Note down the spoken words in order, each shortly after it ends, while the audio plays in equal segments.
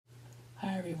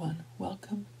everyone,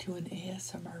 welcome to an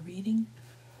ASMR reading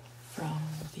from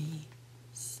the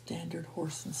Standard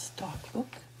Horse and Stock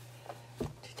book.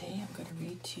 Today I'm going to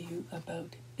read to you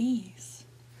about bees.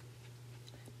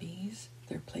 Bees,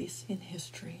 their place in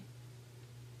history.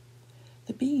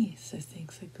 The bee, says the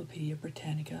Encyclopedia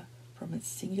Britannica, from its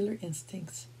singular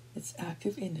instincts, its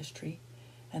active industry,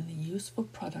 and the useful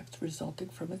products resulting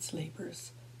from its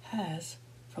labors, has,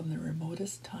 from the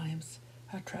remotest times,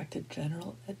 attracted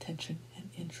general attention and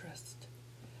interest.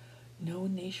 No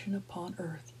nation upon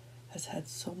earth has had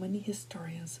so many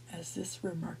historians as this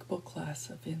remarkable class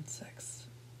of insects.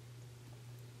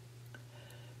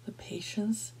 The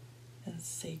patience and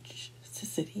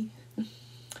sagacity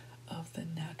of the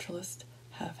naturalist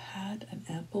have had an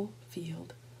ample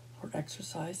field for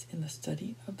exercise in the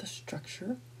study of the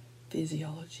structure,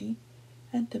 physiology,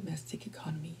 and domestic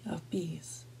economy of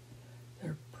bees.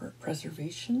 Their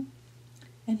preservation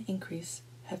and increase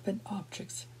have been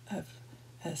objects of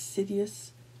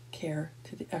assiduous care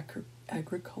to the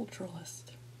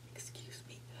agriculturalist. Excuse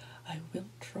me, I will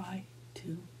try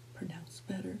to pronounce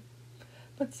better,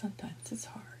 but sometimes it's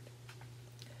hard.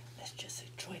 Let's just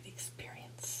enjoy the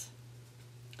experience.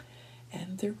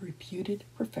 And their reputed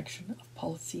perfection of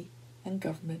policy and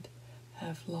government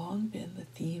have long been the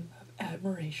theme of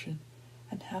admiration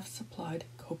and have supplied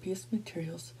copious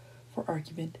materials for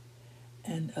argument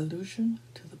and allusion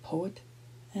to the poet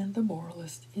and the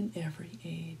moralist in every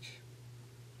age.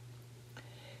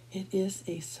 It is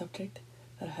a subject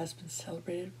that has been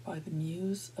celebrated by the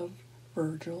muse of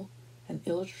Virgil and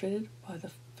illustrated by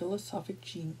the philosophic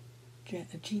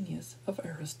genius of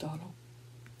Aristotle.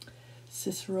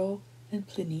 Cicero and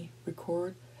Pliny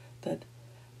record that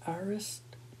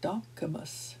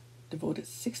Aristochmus devoted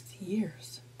 60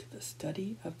 years to the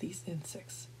study of these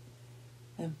insects,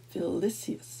 and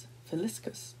Philiscus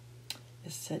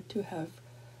is said to have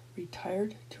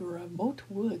retired to a remote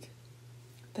wood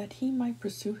that he might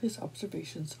pursue his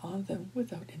observations on them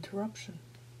without interruption.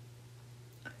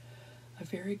 A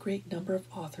very great number of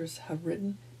authors have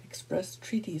written express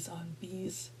treatises on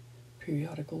bees.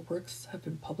 Periodical works have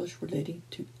been published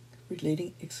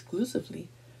relating exclusively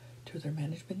to their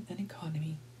management and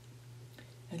economy,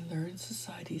 and learned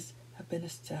societies have been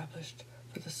established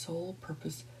for the sole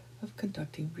purpose of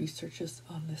conducting researches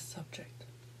on this subject.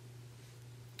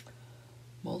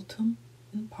 Multum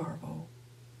in parvo.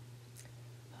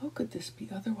 How could this be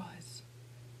otherwise?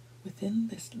 Within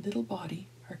this little body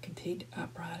are contained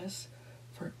apparatus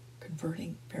for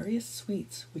converting various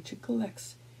sweets which it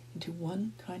collects into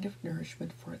one kind of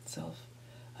nourishment for itself,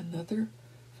 another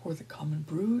for the common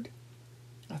brood,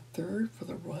 a third for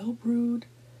the royal brood,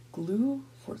 glue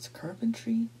for its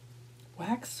carpentry,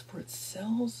 wax for its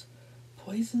cells,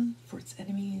 poison for its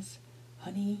enemies,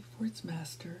 honey for its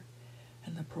master,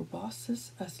 and the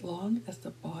proboscis as long as the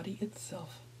body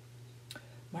itself.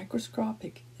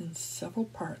 Microscopic in several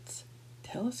parts,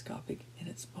 telescopic in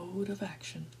its mode of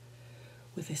action,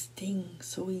 with a sting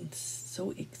so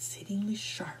exceedingly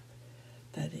sharp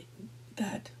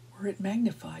that were it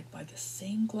magnified by the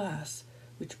same glass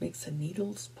which makes a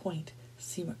needle's point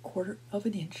seem a quarter of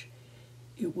an inch,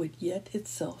 it would yet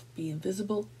itself be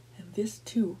invisible, and this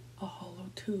too a hollow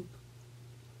tube.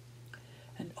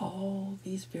 And all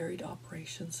these varied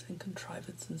operations and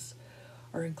contrivances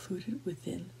are included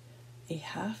within a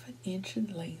half an inch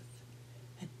in length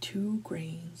and 2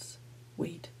 grains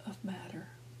weight of matter.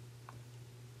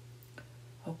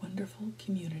 A wonderful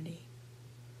community.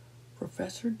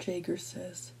 Professor Jaeger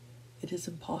says it is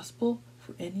impossible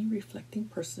for any reflecting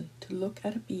person to look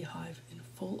at a beehive in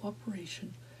full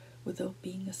operation without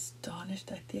being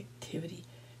astonished at the activity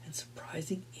and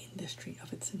surprising industry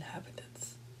of its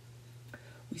inhabitants.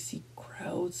 We see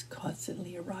crowds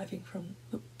constantly arriving from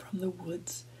the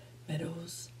woods,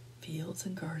 meadows, fields,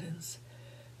 and gardens,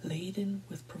 laden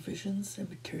with provisions and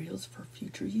materials for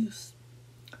future use,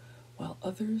 while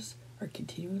others are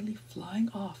continually flying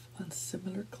off on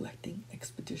similar collecting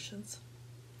expeditions.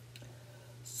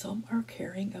 Some are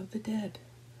carrying out the dead,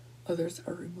 others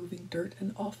are removing dirt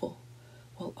and offal,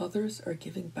 while others are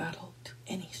giving battle to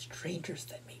any strangers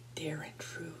that may dare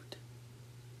intrude.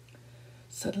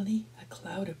 Suddenly a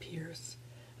cloud appears,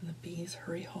 and the bees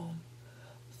hurry home,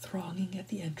 thronging at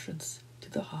the entrance to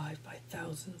the hive by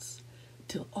thousands,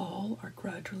 till all are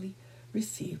gradually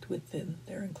received within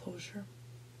their enclosure.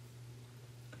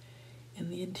 In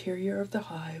the interior of the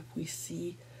hive we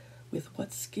see with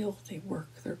what skill they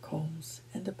work their combs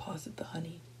and deposit the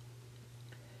honey.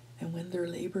 And when their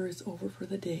labor is over for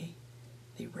the day,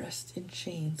 they rest in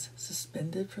chains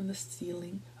suspended from the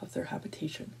ceiling of their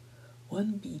habitation,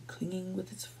 one bee clinging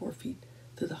with its forefeet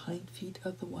to the hind feet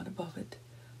of the one above it,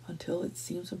 until it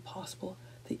seems impossible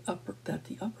that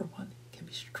the upper one can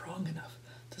be strong enough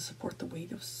to support the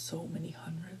weight of so many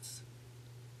hundreds.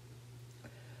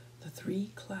 The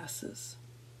three classes.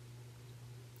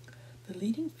 The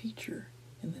leading feature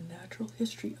in the natural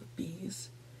history of bees,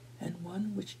 and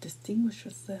one which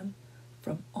distinguishes them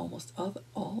from almost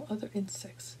all other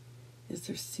insects, is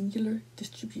their singular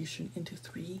distribution into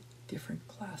three different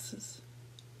classes,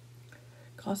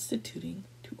 constituting,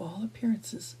 to all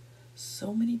appearances,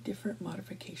 so many different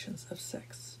modifications of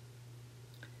sex.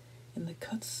 In the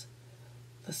cuts,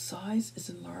 the size is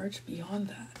enlarged beyond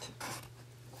that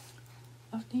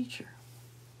of nature,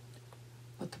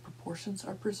 but the proportions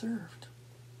are preserved.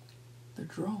 The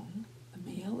drone,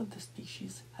 the male of the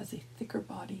species, has a thicker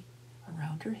body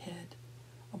around her head,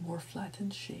 a more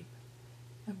flattened shape,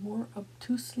 and more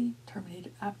obtusely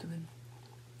terminated abdomen.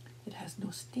 It has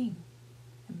no sting,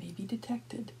 and may be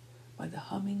detected by the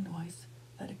humming noise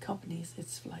that accompanies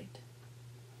its flight.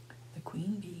 The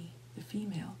queen bee, the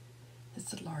female, is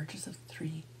the largest of the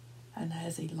three, and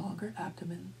has a longer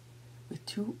abdomen with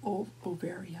two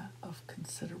ovaria of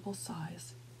considerable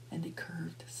size and a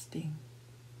curved sting.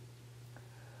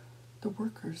 The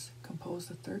workers compose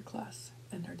the third class,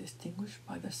 and are distinguished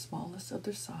by the smallness of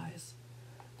their size,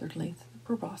 their length of the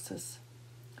proboscis,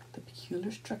 the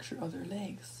peculiar structure of their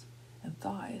legs and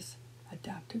thighs,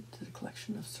 adapted to the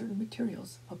collection of certain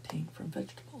materials obtained from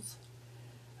vegetables,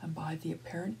 and by the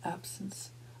apparent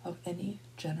absence of any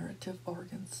generative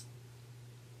organs.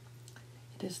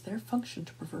 It is their function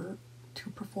to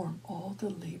perform all the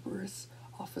laborious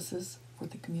offices for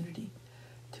the community,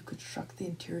 to construct the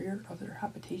interior of their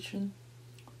habitation,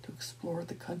 to explore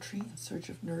the country in search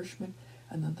of nourishment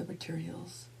and other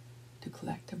materials, to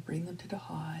collect and bring them to the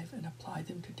hive and apply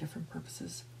them to different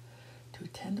purposes, to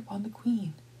attend upon the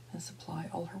queen and supply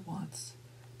all her wants,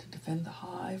 to defend the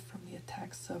hive from the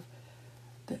attacks of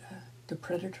the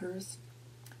predators,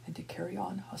 and to carry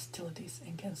on hostilities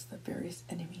against the various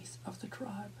enemies of the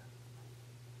tribe.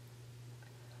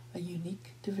 A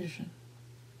unique division.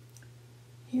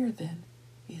 Here, then,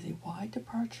 is a wide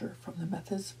departure from the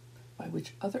methods by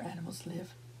which other animals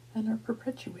live and are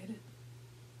perpetuated.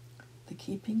 The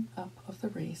keeping up of the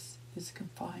race is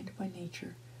confined by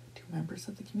nature to members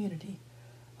of the community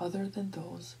other than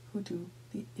those who do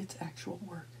its actual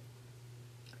work.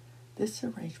 This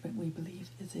arrangement, we believe,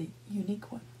 is a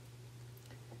unique one.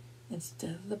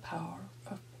 Instead of the power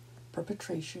of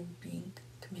perpetration being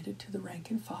committed to the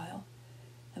rank and file,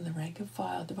 and the rank and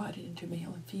file divided into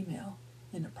male and female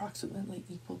in approximately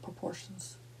equal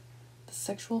proportions, the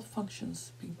sexual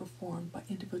functions being performed by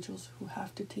individuals who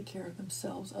have to take care of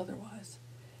themselves otherwise,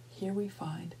 here we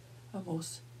find a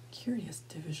most curious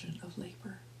division of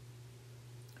labor.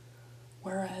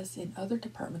 Whereas in other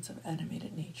departments of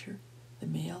animated nature, the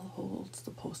male holds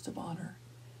the post of honor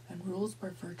and rules by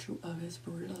virtue of his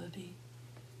virility,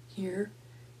 here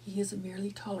he is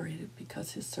merely tolerated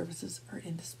because his services are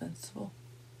indispensable,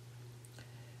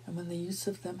 and when the use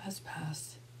of them has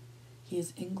passed, he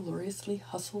is ingloriously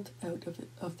hustled out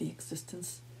of the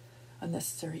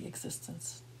unnecessary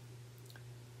existence.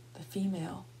 The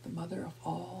female, the mother of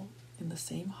all in the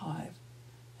same hive,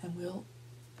 and will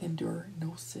endure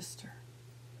no sister.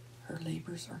 Her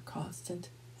labors are constant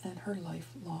and her life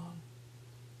long.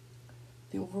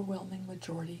 The overwhelming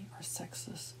majority are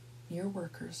sexless, mere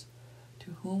workers,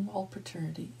 to whom all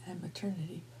paternity and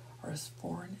maternity are as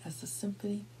foreign as the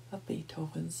symphony of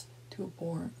Beethoven's to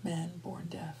a man born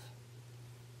deaf.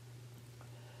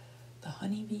 The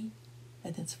honeybee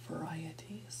and its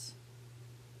varieties.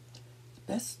 The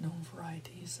best known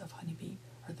varieties of honeybee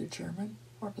are the German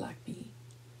or black bee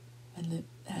and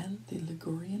the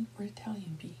Ligurian or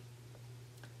Italian bee.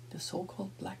 The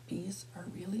so-called black bees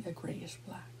are really a grayish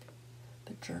black.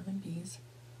 The German bees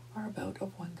are about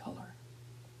of one color.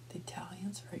 The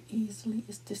Italians are easily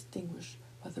distinguished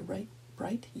by the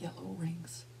bright yellow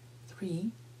rings,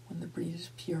 3 when the breed is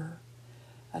pure,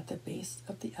 at the base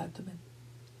of the abdomen.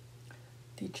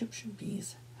 The Egyptian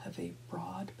bees have a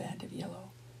broad band of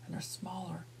yellow and are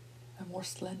smaller and more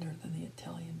slender than the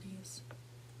Italian bees.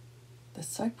 The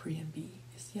Cyprian bee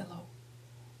is yellow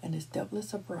and is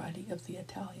doubtless a variety of the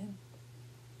Italian.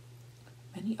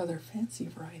 Many other fancy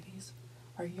varieties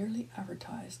are yearly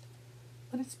advertised,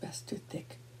 but it's best to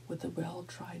stick with the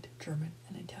well-tried German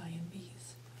and Italian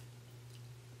bees.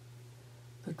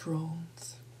 The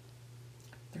drones.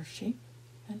 Their shape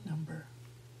and number.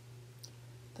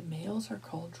 The males are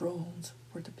called drones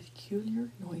for the peculiar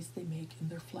noise they make in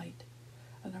their flight,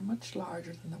 and are much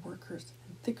larger than the workers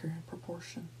and thicker in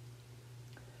proportion.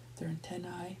 Their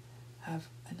antennae have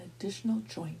an additional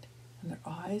joint, and their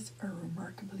eyes are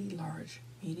remarkably large,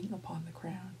 meeting upon the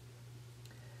crown.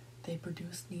 They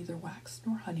produce neither wax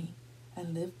nor honey,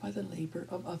 and live by the labor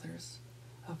of others,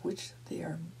 of which they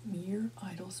are mere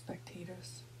idle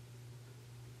spectators.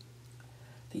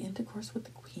 The intercourse with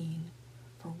the queen,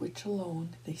 for which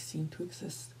alone they seem to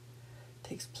exist,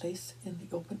 takes place in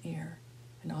the open air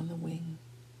and on the wing,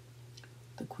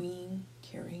 the queen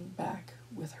carrying back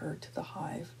with her to the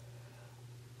hive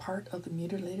part of the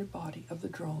mutilated body of the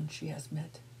drone she has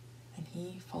met, and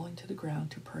he falling to the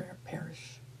ground to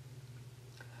perish.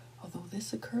 Although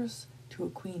this occurs to a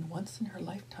queen once in her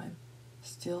lifetime,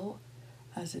 still,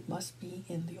 as it must be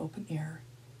in the open air,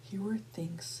 fewer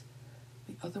thinks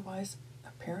the otherwise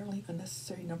apparently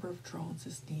unnecessary number of drones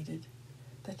is needed,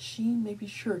 that she may be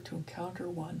sure to encounter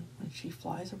one when she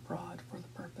flies abroad for the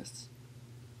purpose.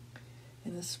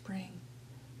 In the spring,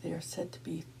 they are said to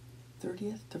be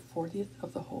 30th to 40th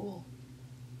of the whole.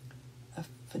 A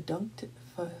fecundated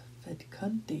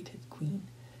queen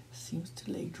seems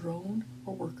to lay drone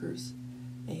or workers'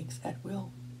 eggs at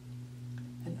will.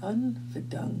 An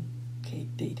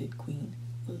unfecundated queen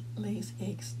lays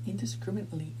eggs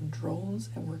indiscriminately in drones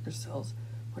and worker cells,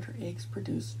 but her eggs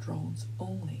produce drones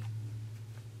only.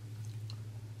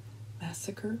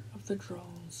 Massacre of the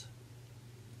drones.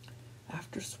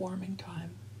 After swarming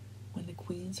time, when the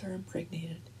queens are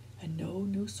impregnated and no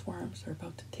new swarms are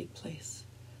about to take place,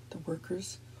 the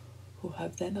workers, who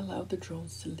have then allowed the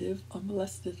drones to live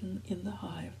unmolested in the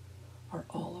hive, are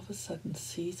all of a sudden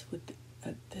seized with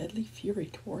a deadly fury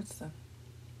towards them.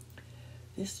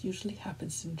 This usually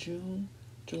happens in June,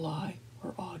 July,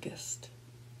 or August.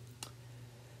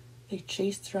 They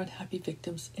chase their unhappy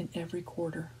victims in every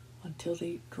quarter until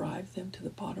they drive them to the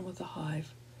bottom of the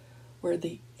hive, where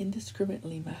they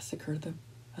indiscriminately massacre them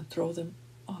and throw them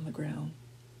on the ground.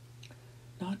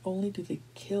 Not only do they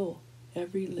kill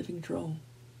every living drone,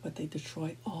 but they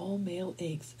destroy all male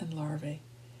eggs and larvae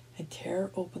and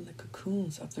tear open the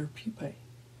cocoons of their pupae.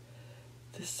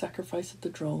 This sacrifice of the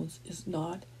drones is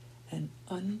not an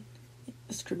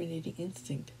undiscriminating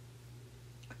instinct,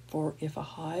 for if a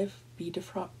hive be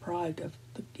deprived of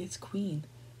its queen,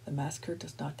 the massacre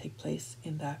does not take place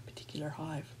in that particular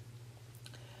hive,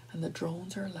 and the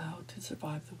drones are allowed to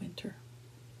survive the winter.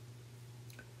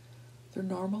 Their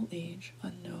normal age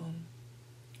unknown.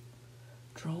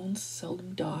 Drones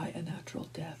seldom die a natural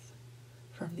death.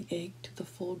 From the egg to the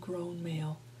full-grown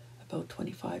male, about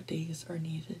 25 days are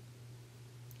needed.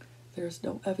 There is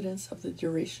no evidence of the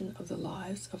duration of the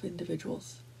lives of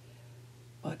individuals,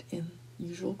 but in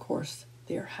usual course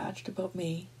they are hatched about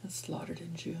May and slaughtered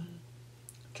in June,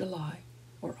 July,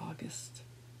 or August.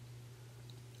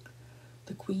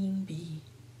 The queen bee.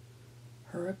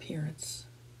 Her appearance.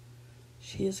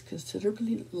 She is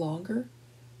considerably longer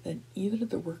than either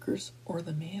the workers or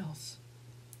the males,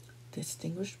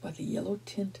 distinguished by the yellow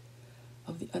tint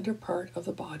of the under part of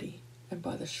the body and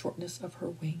by the shortness of her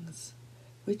wings,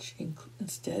 which,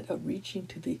 instead of reaching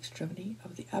to the extremity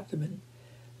of the abdomen,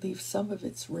 leave some of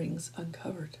its rings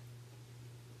uncovered.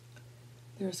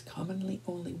 There is commonly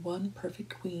only one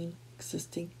perfect queen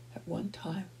existing at one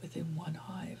time within one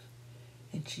hive,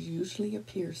 and she usually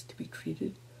appears to be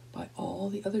treated by all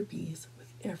the other bees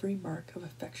with every mark of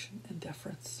affection and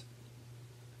deference.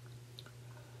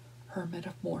 Her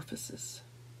metamorphosis.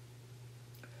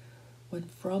 When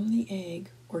from the egg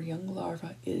or young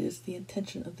larva it is the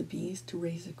intention of the bees to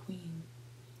raise a queen,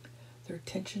 their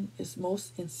attention is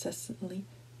most incessantly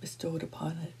bestowed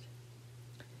upon it.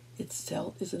 Its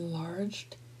cell is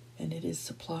enlarged, and it is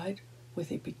supplied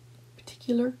with a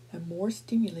particular and more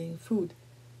stimulating food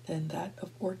than that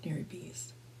of ordinary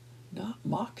bees, not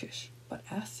mawkish, but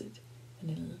acid, and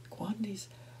in quantities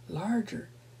larger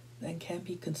than can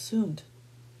be consumed,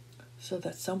 so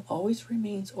that some always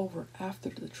remains over after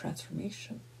the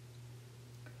transformation.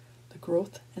 The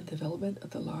growth and development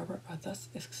of the larva are thus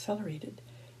accelerated,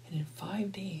 and in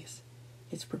 5 days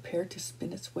it is prepared to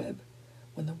spin its web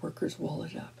when the workers wall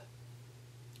it up.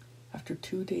 After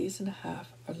 2 days and a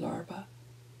half, a larva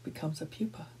becomes a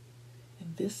pupa.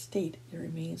 In this state it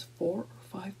remains 4 or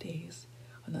 5 days,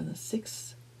 and on the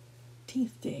 16th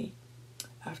day,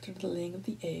 after the laying of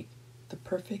the egg, the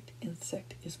perfect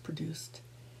insect is produced,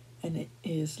 and it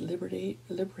is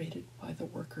liberated by the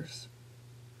workers.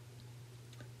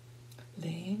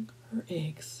 Laying her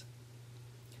eggs.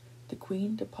 The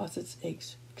queen deposits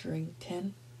eggs during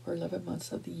 10 or 11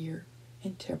 months of the year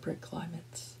in temperate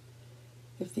climates.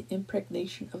 If the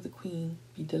impregnation of the queen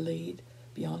be delayed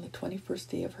beyond the 21st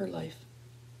day of her life,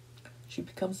 she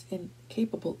becomes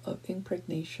incapable of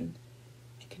impregnation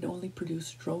and can only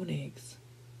produce drone eggs.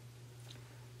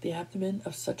 The abdomen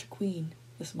of such a queen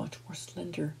is much more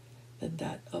slender than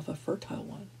that of a fertile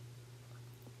one.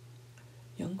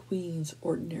 Young queens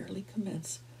ordinarily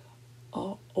commence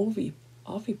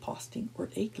oviposting or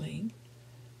egg laying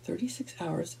 36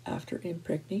 hours after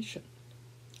impregnation.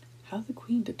 How the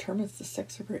queen determines the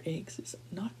sex of her eggs is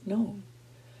not known,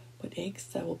 but eggs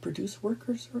that will produce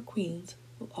workers or queens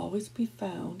will always be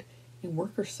found in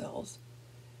worker cells,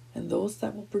 and those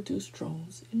that will produce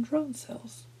drones in drone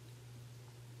cells.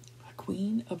 A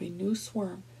queen of a new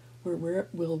swarm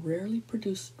will rarely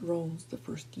produce drones the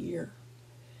first year,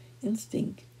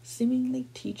 instinct seemingly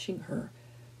teaching her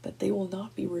that they will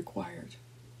not be required.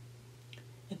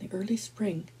 In the early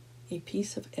spring, a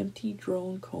piece of empty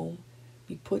drone comb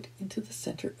be put into the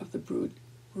center of the brood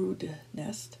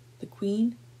nest. The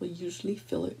queen will usually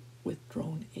fill it with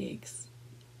drone eggs.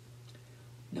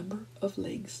 Number of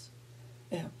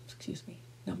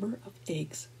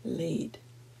eggs laid.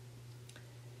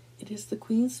 It is the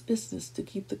queen's business to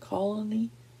keep the colony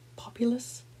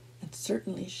populous, and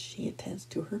certainly she attends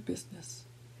to her business.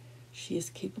 She is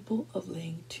capable of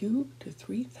laying 2,000 to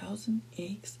 3,000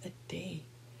 eggs a day,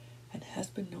 and has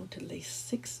been known to lay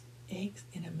 6 eggs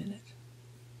in a minute.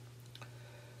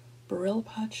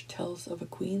 Burrell-Patch tells of a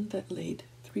queen that laid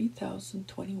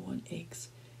 3,021 eggs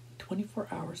in 24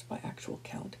 hours by actual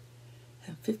count,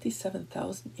 and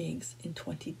 57,000 eggs in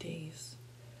 20 days.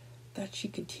 That she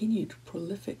continued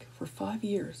prolific for 5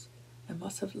 years, and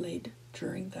must have laid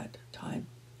during that time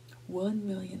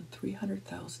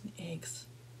 1,300,000 eggs.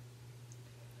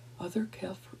 Other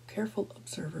careful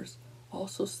observers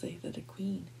also say that a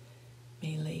queen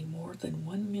may lay more than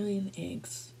 1 million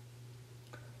eggs.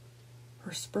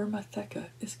 Her spermatheca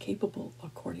is capable,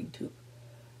 according to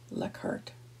Leckhart,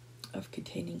 of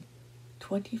containing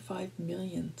 25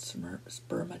 million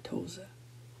spermatozoa.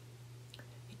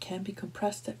 It can be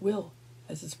compressed at will,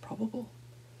 as is probable.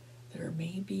 There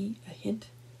may be a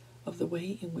hint of the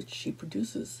way in which she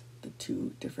produces the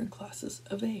 2 different classes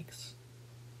of eggs.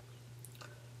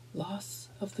 Loss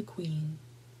of the queen.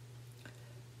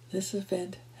 This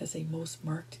event has a most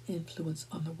marked influence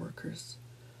on the workers,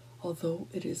 although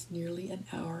it is nearly an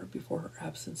hour before her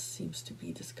absence seems to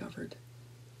be discovered.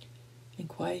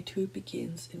 Inquietude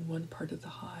begins in one part of the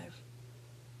hive.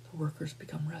 The workers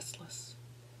become restless,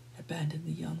 abandon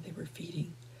the young they were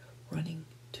feeding, running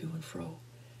to and fro,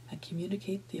 and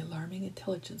communicate the alarming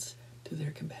intelligence to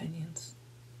their companions.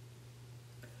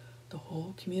 The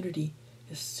whole community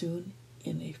is soon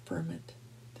in a ferment.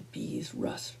 The bees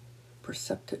rush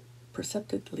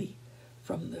perceptibly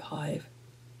from the hive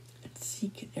and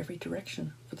seek in every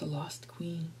direction for the lost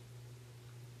queen.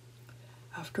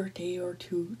 After a day or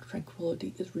two,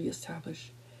 tranquility is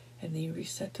re-established, and they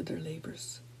reset to their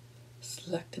labors,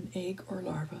 select an egg or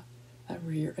larva, and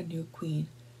rear a new queen,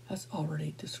 as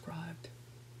already described.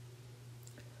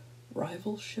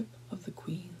 Rivalship of the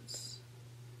queens.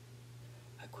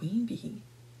 A queen bee,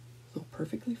 though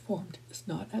perfectly formed, is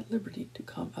not at liberty to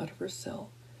come out of her cell,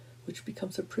 which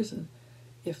becomes a prison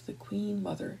if the queen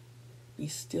mother be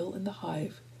still in the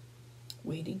hive,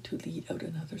 waiting to lead out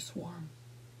another swarm.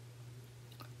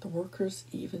 The workers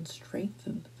even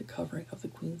strengthen the covering of the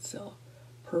queen cell,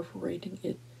 perforating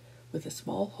it with a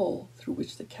small hole through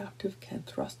which the captive can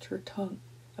thrust her tongue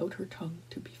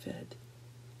to be fed.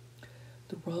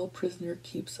 The royal prisoner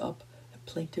keeps up a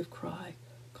plaintive cry,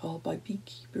 called by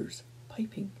beekeepers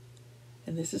piping,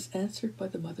 and this is answered by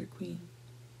the mother queen.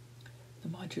 The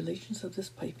modulations of this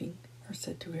piping are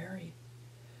said to vary.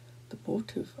 The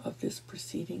motive of this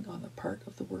proceeding on the part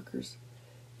of the workers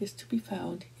is to be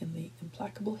found in the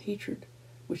implacable hatred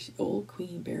which the old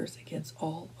queen bears against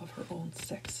all of her own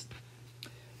sex,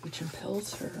 which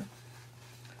impels her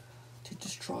to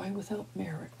destroy without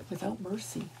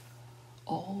mercy,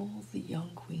 all the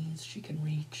young queens she can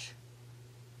reach.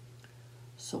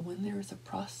 So when there is a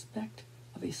prospect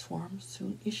of a swarm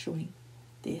soon issuing,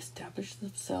 they establish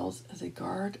themselves as a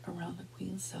guard around the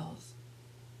queen cells,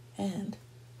 and,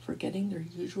 forgetting their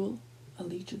usual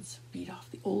allegiance, beat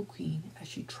off the old queen as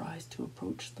she tries to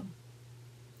approach them.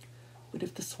 But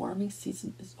if the swarming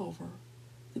season is over,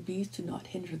 the bees do not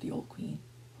hinder the old queen,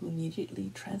 who immediately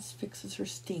transfixes her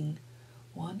sting,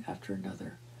 one after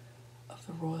another, of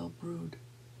the royal brood.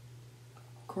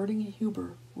 According to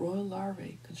Huber, royal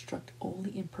larvae construct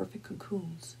only imperfect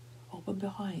cocoons, open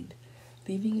behind,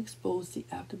 leaving exposed the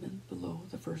abdomen below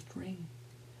the first ring,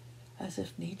 as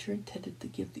if nature intended to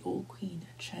give the old queen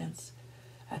a chance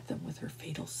at them with her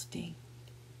fatal sting.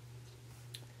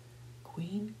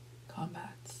 Queen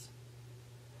combats.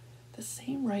 The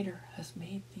same writer has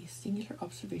made the singular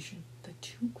observation that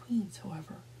 2 queens,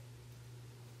 however,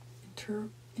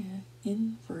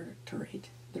 inverterate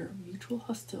their mutual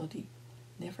hostility,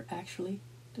 never actually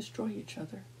destroy each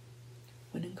other.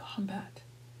 When in combat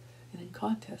and in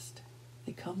contest,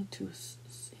 they come into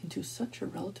such a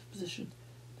relative position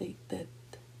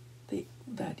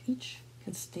that each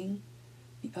can sting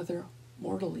the other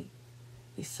mortally.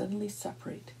 They suddenly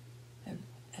separate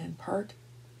and part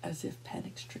as if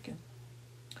panic-stricken.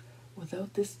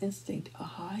 Without this instinct, a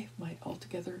hive might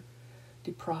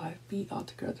be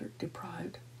altogether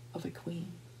deprived of a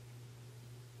queen.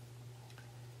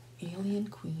 Alien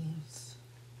queens.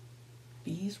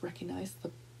 Bees recognize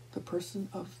the person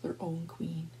of their own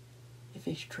queen. If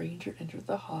a stranger enters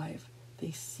the hive,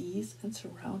 they seize and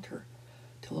surround her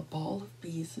till a ball of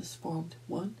bees is formed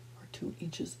 1 or 2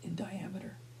 inches in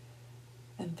diameter,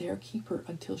 and there keep her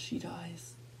until she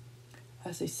dies,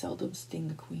 as they seldom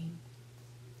sting a queen.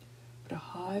 But a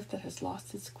hive that has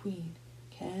lost its queen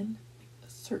can,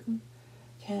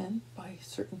 by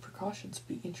certain precautions,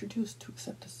 be introduced to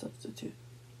accept a substitute.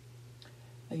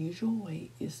 A usual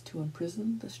way is to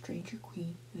imprison the stranger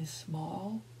queen in a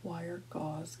small wire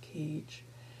gauze cage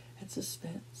and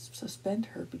suspend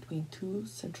her between 2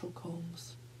 central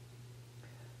combs.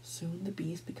 Soon the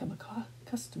bees become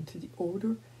accustomed to the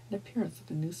odor and appearance of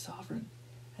the new sovereign,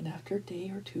 and after a day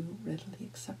or 2 readily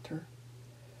accept her.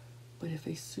 But if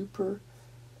a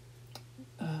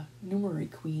supernumerary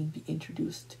queen be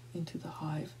introduced into the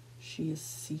hive, she is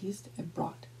seized and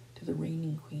brought to the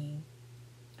reigning queen.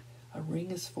 A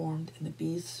ring is formed, and the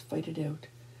bees fight it out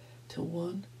till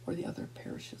one or the other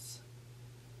perishes.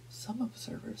 Some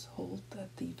observers hold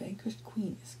that the vanquished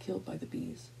queen is killed by the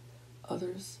bees,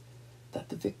 others that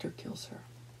the victor kills her.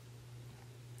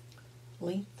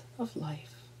 Length of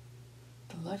life.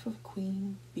 The life of a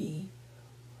queen bee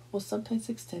will sometimes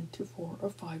extend to 4 or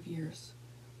 5 years,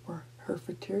 where her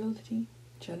fertility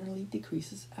generally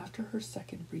decreases after her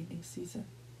second breeding season.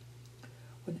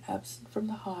 When absent from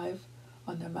the hive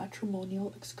on a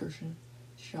matrimonial excursion,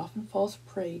 she often falls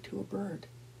prey to a bird,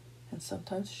 and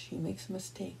sometimes she makes a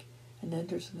mistake and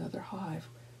enters another hive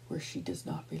where she does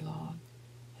not belong,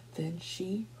 and then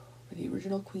she or the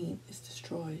original queen is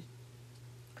destroyed.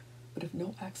 But if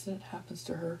no accident happens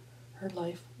to her, her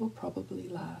life will probably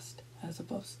last as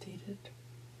above stated.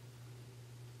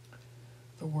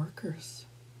 The workers.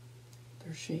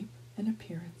 Their shape and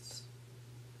appearance.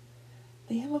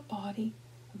 They have a body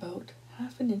about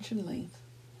half an inch in length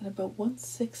and about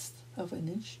 1/6 of an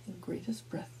inch in greatest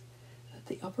breadth at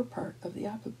the upper part of the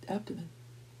abdomen.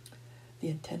 The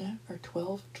antennae are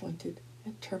 12 jointed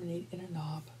and terminate in a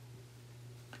knob.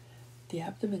 The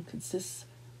abdomen consists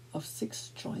of 6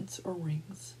 joints or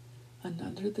rings, and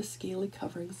under the scaly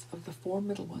coverings of the 4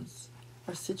 middle ones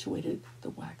are situated the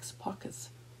wax pockets,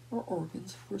 or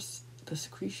organs for the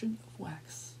secretion of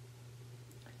wax.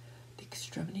 The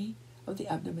extremity of the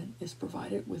abdomen is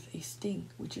provided with a sting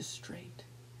which is straight.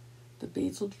 The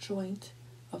basal joint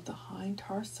of the hind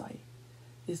tarsi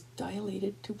is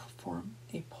dilated to form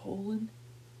a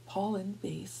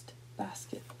pollen-based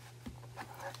basket,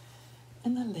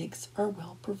 and the legs are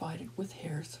well provided with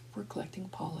hairs for collecting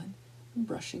pollen and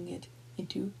brushing it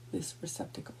into this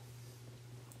receptacle.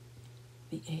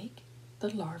 The egg, the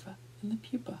larva, and the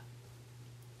pupa.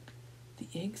 The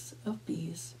eggs of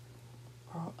bees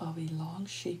are of a long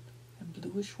shape and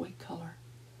bluish-white color,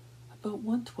 about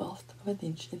 1/12 of an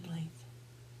inch in length.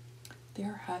 They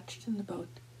are hatched in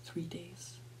about 3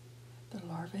 days. The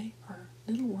larvae are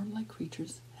little worm-like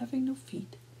creatures having no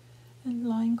feet and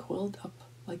lying coiled up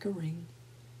like a ring.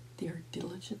 They are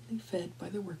diligently fed by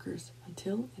the workers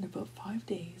until, in about 5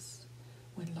 days,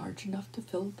 when large enough to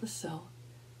fill the cell,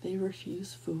 they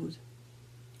refuse food,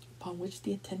 upon which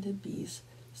the attendant bees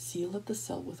seal up the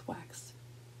cell with wax,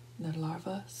 and the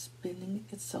larva, spinning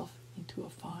itself into a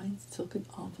fine silken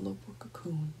envelope or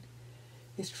cocoon,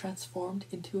 is transformed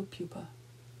into a pupa,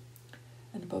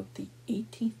 and about the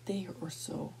 18th day or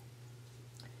so,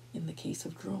 in the case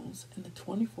of drones, and the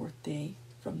 24th day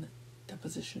from the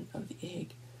deposition of the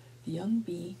egg, the young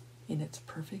bee, in its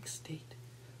perfect state,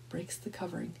 breaks the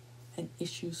covering and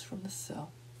issues from the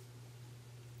cell.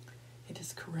 It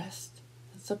is caressed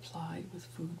and supplied with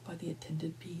food by the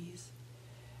attendant bees,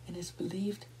 and is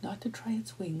believed not to try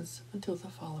its wings until the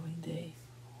following day.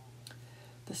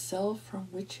 The cell from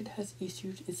which it has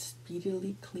issued is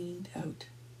speedily cleaned out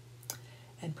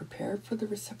and prepared for the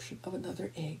reception of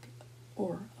another egg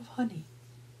or of honey.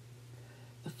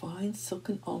 The fine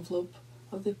silken envelope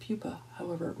of the pupa,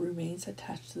 however, remains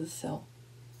attached to the cell,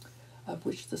 of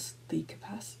which the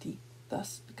capacity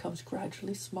thus becomes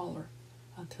gradually smaller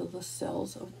until the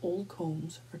cells of old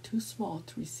combs are too small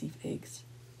to receive eggs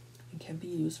and can be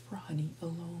used for honey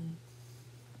alone.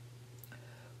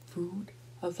 Food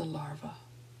of the larva.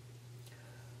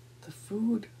 The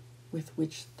food with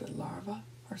which the larvae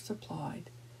are supplied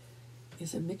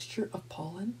is a mixture of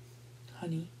pollen,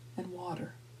 honey, and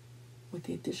water, with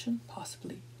the addition,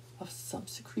 possibly, of some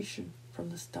secretion from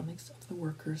the stomachs of the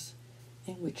workers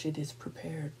in which it is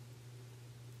prepared.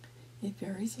 It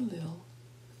varies a little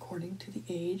according to the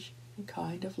age and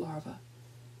kind of larva,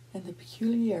 and the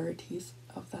peculiarities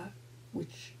of that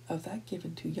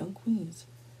given to young queens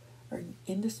are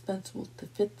indispensable to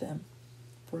fit them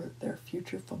for their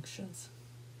future functions.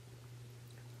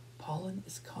 Pollen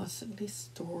is constantly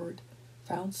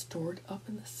found stored up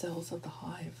in the cells of the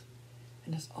hive,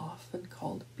 and is often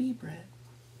called bee bread.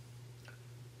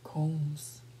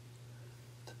 Combs.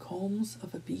 The combs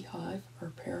of a beehive are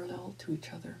parallel to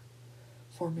each other,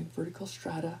 forming vertical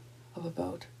strata of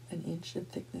about an inch in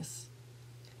thickness,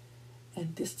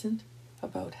 and distant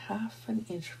about half an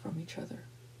inch from each other.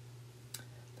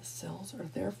 The cells are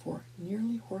therefore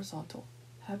nearly horizontal,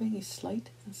 having a slight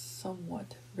and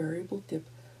somewhat variable dip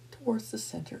towards the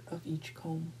center of each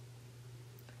comb.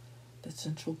 The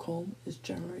central comb is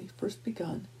generally first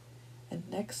begun, and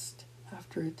next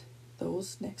after it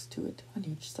those next to it on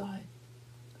each side.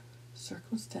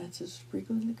 Circumstances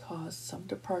frequently cause some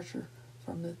departure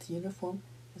from the uniform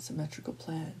and symmetrical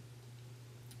plan,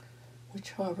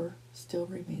 which however still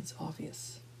remains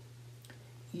obvious.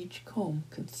 Each comb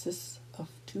consists of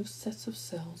 2 sets of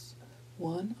cells,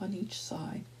 one on each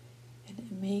side, and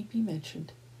it may be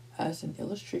mentioned as an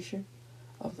illustration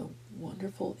of the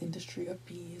wonderful industry of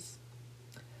bees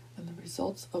and the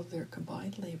results of their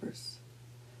combined labors,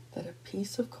 that a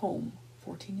piece of comb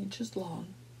 14 inches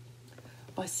long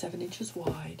by 7 inches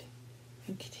wide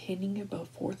and containing about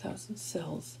 4,000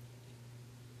 cells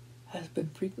has been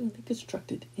frequently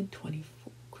constructed in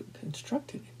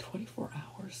 24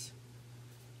 hours.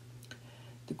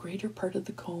 The greater part of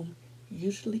the comb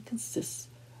usually consists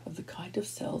of the kind of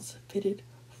cells fitted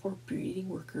for breeding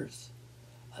workers,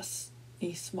 a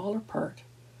smaller part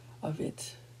of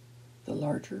it the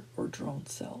larger or drone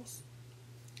cells.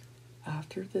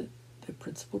 After the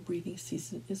principal breeding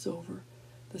season is over,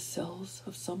 the cells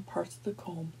of some parts of the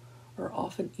comb are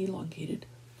often elongated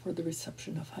for the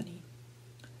reception of honey,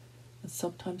 and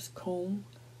sometimes comb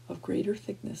of greater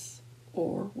thickness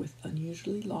or with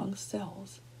unusually long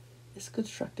cells is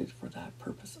constructed for that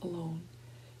purpose alone,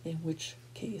 in which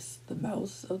case the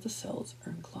mouths of the cells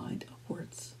are inclined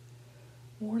upwards,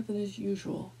 more than is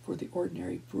usual for the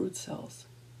ordinary brood cells.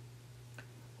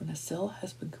 When a cell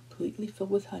has been completely filled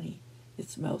with honey,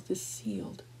 its mouth is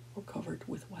sealed or covered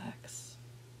with wax.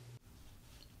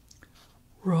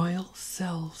 Royal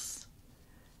cells.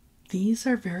 These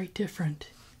are very different,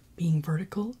 being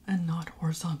vertical and not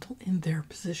horizontal in their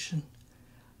position,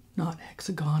 not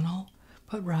hexagonal,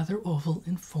 but rather oval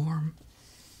in form,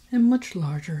 and much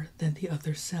larger than the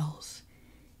other cells,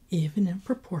 even in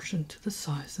proportion to the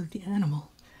size of the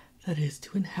animal that is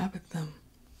to inhabit them.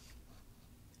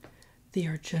 They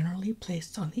are generally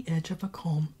placed on the edge of a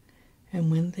comb,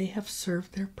 and when they have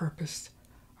served their purpose,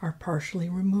 are partially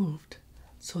removed,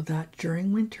 so that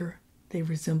during winter they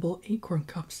resemble acorn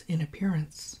cups in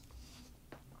appearance.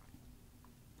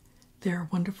 Their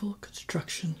wonderful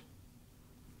construction.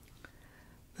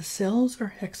 The cells are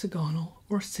hexagonal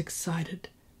or 6-sided,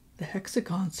 the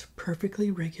hexagons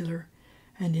perfectly regular,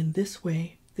 and in this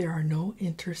way there are no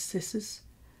interstices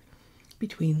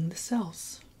between the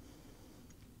cells.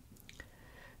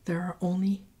 There are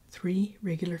only 3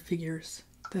 regular figures,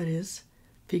 that is,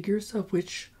 figures of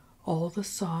which all the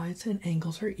sides and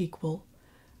angles are equal,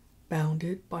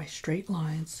 bounded by straight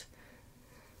lines,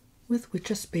 with which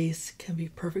a space can be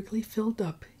perfectly filled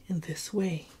up in this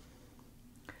way: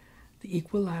 the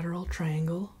equilateral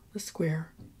triangle, the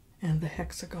square, and the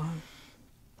hexagon.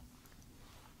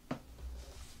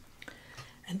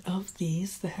 And of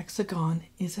these, the hexagon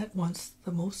is at once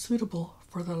the most suitable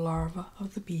for the larva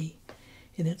of the bee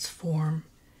in its form,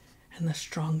 and the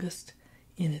strongest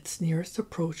in its nearest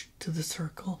approach to the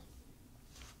circle.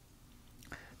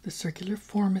 The circular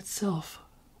form itself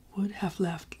would have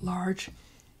left large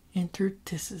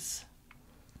interstices.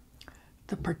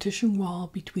 The partition wall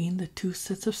between the 2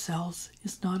 sets of cells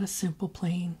is not a simple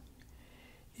plane.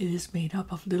 It is made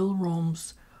up of little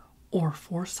rhombs or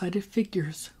 4-sided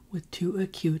figures with 2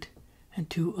 acute and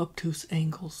 2 obtuse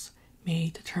angles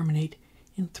made to terminate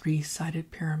in 3-sided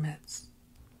pyramids.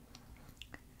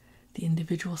 The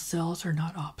individual cells are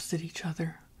not opposite each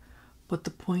other, but the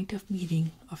point of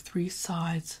meeting of 3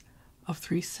 sides of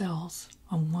 3 cells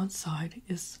on one side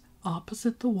is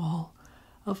opposite the wall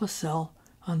of a cell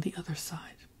on the other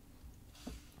side.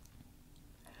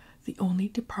 The only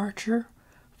departure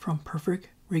from perfect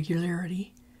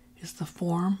regularity is the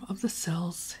form of the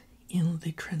cells in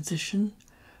the transition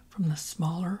from the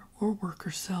smaller or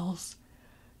worker cells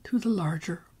to the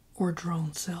larger or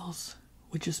drone cells,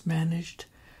 which is managed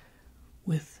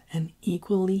with an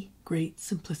equally great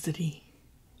simplicity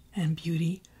and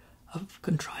beauty of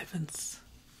contrivance.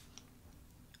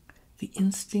 The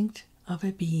instinct of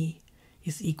a bee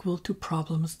is equal to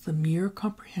problems the mere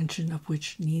comprehension of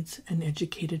which needs an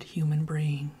educated human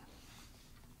brain.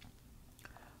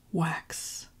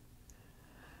 Wax.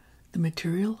 The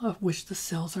material of which the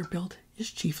cells are built is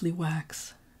chiefly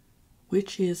wax,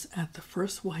 which is at the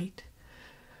first white,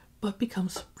 but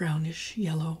becomes brownish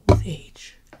yellow with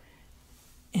age,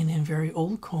 and in very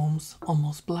old combs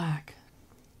almost black.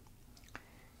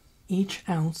 Each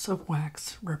ounce of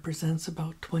wax represents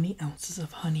about 20 ounces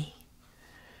of honey.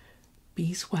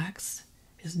 Beeswax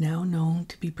is now known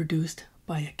to be produced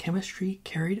by a chemistry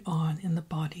carried on in the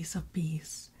bodies of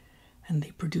bees, and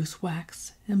they produce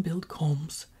wax and build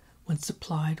combs when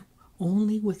supplied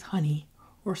only with honey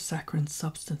or saccharine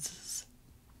substances.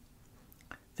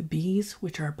 The bees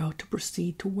which are about to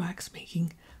proceed to wax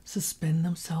making suspend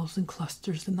themselves in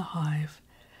clusters in the hive,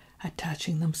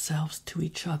 attaching themselves to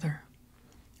each other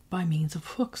by means of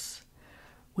hooks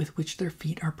with which their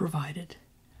feet are provided,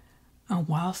 and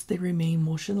whilst they remain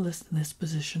motionless in this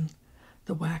position,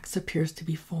 the wax appears to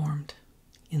be formed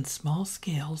in small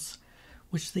scales,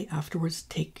 which they afterwards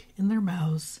take in their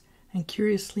mouths and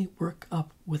curiously work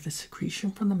up with a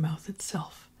secretion from the mouth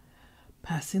itself,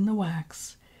 passing the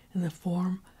wax in the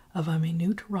form of a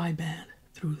minute riband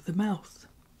through the mouth,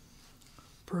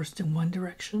 first in one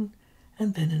direction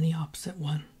and then in the opposite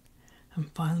one, and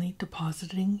finally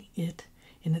depositing it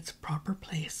in its proper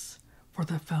place for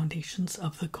the foundations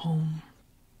of the comb.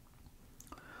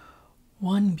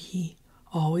 One bee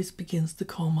always begins the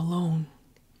comb alone.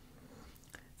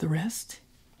 The rest,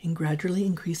 in gradually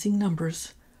increasing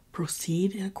numbers,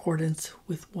 proceed in accordance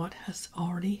with what has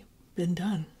already been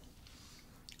done.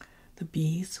 The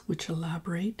bees which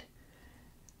elaborate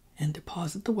and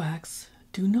deposit the wax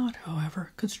do not,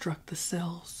 however, construct the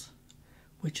cells,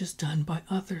 which is done by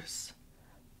others,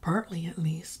 partly at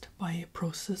least by a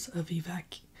process of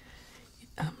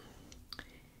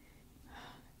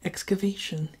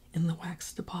excavation in the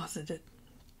wax deposited.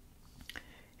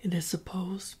 It is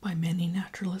supposed by many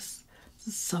naturalists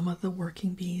that some of the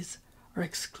working bees are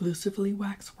exclusively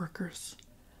wax workers,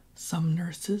 some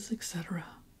nurses, etc.,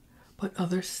 but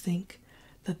others think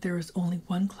that there is only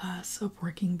one class of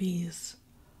working bees,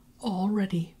 all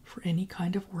ready for any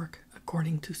kind of work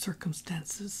according to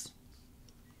circumstances.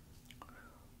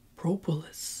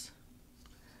 Propolis.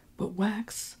 But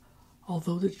wax,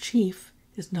 although the chief,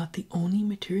 is not the only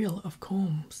material of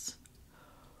combs.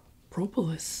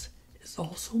 Propolis is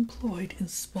also employed in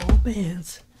small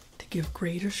bands to give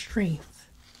greater strength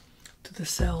to the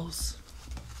cells,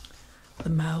 the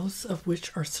mouths of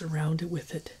which are surrounded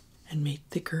with it and made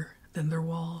thicker than their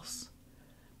walls.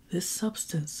 This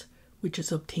substance, which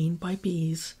is obtained by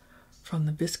bees from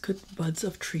the viscid buds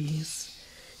of trees,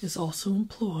 is also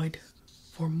employed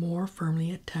for more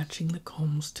firmly attaching the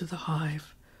combs to the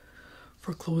hive,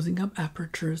 for closing up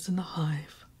apertures in the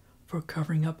hive, for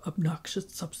covering up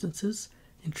obnoxious substances,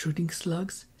 intruding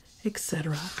slugs,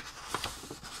 etc.,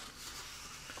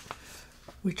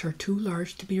 which are too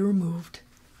large to be removed,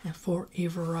 and for a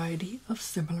variety of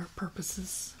similar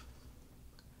purposes.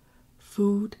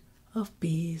 Food of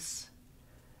bees.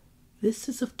 This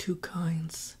is of two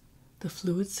kinds: the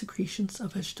fluid secretions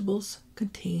of vegetables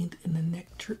contained in the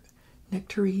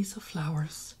nectaries of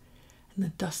flowers, and the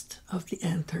dust of the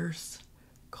anthers,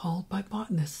 called by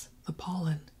botanists the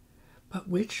pollen, but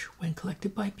which, when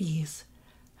collected by bees,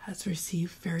 has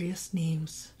received various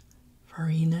names: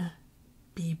 farina,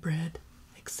 bee bread,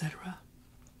 etc.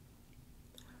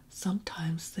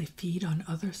 Sometimes they feed on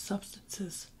other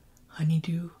substances,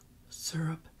 honeydew,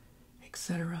 syrup,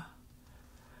 etc.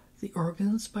 The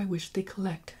organs by which they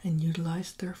collect and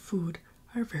utilize their food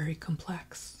are very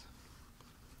complex.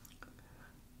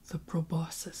 The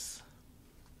proboscis.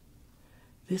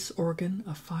 This organ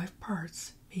of 5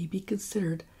 parts may be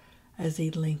considered as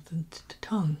a lengthened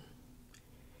tongue.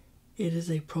 It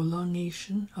is a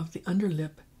prolongation of the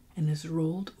underlip and is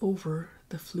rolled over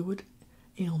the fluid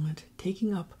aliment,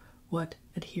 taking up what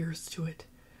adheres to it,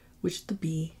 which the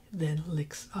bee then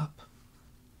licks up.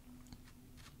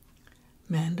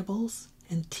 Mandibles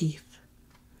and teeth.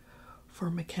 For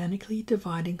mechanically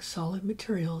dividing solid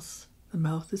materials, the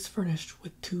mouth is furnished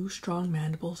with 2 strong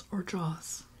mandibles or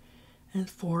jaws, and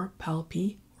 4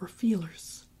 palpi or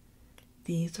feelers.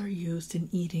 These are used in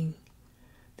eating.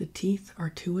 The teeth are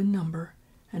 2 in number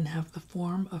and have the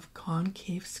form of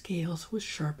concave scales with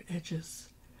sharp edges,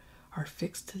 are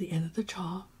fixed to the end of the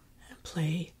jaw, and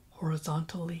play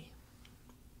horizontally.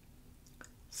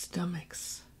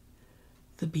 Stomachs.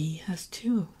 The bee has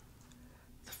 2.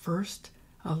 The first,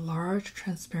 A large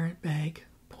transparent bag,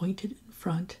 pointed in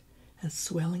front and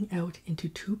swelling out into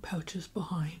two pouches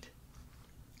behind.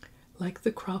 Like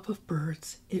the crop of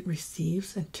birds, it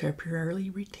receives and temporarily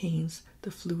retains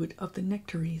the fluid of the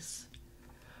nectaries.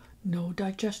 No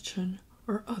digestion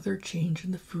or other change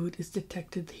in the food is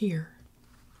detected here.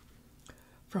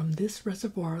 From this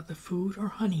reservoir, the food or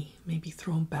honey may be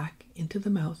thrown back into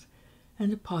the mouth and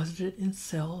deposited in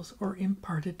cells or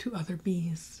imparted to other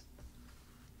bees.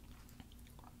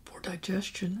 For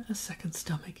digestion, a second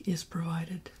stomach is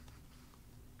provided.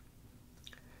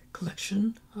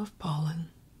 Collection of pollen.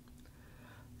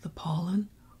 The pollen,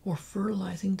 or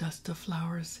fertilizing dust of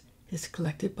flowers, is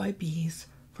collected by bees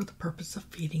for the purpose of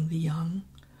feeding the young,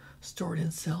 stored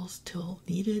in cells till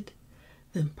needed,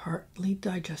 then partly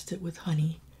digested with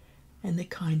honey and a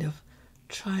kind of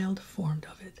child formed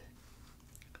of it.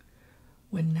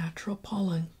 When natural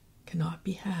pollen cannot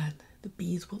be had, the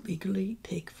bees will eagerly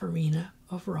take farina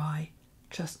of rye,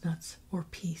 chestnuts, or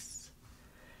peas.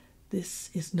 This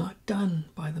is not done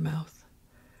by the mouth.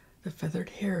 The feathered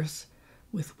hairs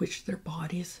with which their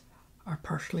bodies are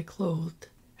partially clothed,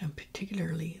 and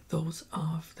particularly those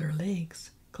of their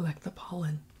legs, collect the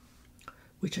pollen,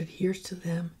 which adheres to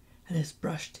them and is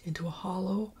brushed into a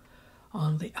hollow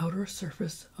on the outer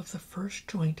surface of the first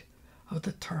joint of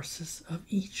the tarsus of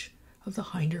each of the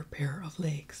hinder pair of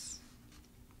legs.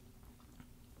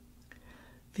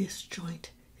 This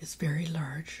joint is very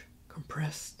large,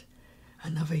 compressed,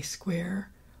 and of a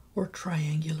square or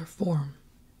triangular form,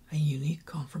 a unique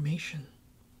conformation.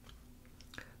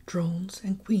 Drones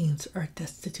and queens are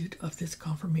destitute of this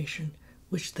conformation,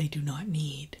 which they do not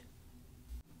need.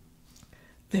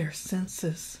 Their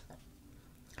senses.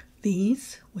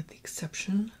 These, with the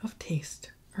exception of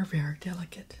taste, are very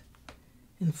delicate.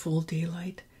 In full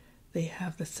daylight, they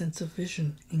have the sense of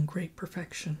vision in great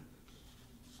perfection.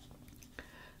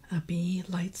 A bee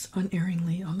lights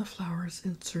unerringly on the flowers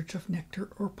in search of nectar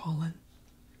or pollen,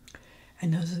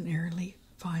 and unerringly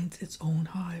finds its own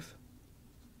hive.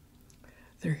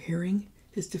 Their hearing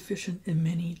is deficient in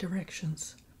many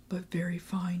directions, but very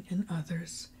fine in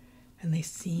others, and they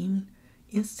seem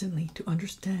instantly to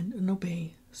understand and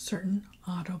obey certain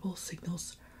audible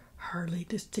signals hardly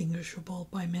distinguishable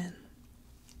by men.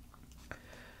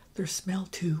 Their smell,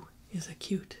 too, is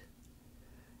acute.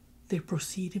 They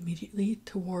proceed immediately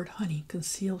toward honey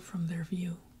concealed from their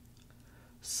view.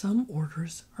 Some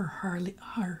odors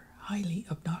are highly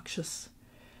obnoxious,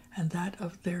 and that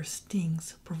of their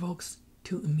stings provokes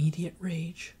to immediate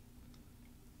rage.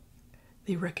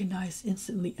 They recognize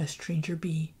instantly a stranger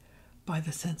bee by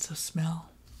the sense of smell.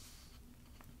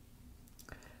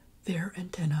 Their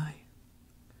antennae.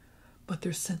 But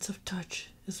their sense of touch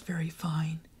is very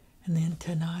fine, and the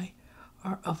antennae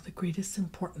are of the greatest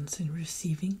importance in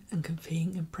receiving and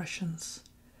conveying impressions.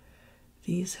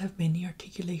 These have many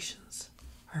articulations,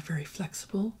 are very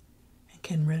flexible, and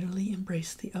can readily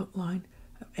embrace the outline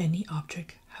of any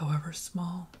object, however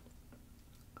small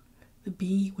the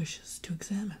bee wishes to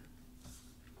examine.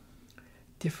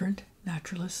 Different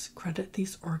naturalists credit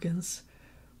these organs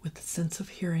with the sense of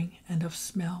hearing and of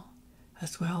smell,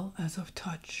 as well as of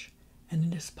touch,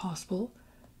 and it is possible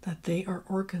that they are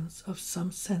organs of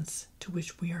some sense to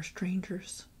which we are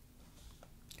strangers.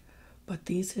 But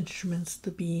these instruments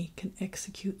the bee can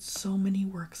execute so many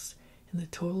works in the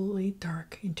totally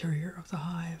dark interior of the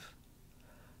hive.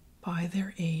 By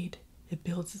their aid, it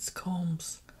builds its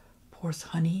combs, pours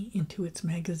honey into its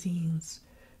magazines,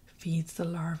 feeds the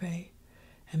larvae,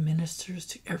 and ministers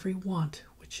to every want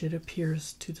which it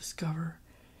appears to discover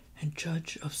and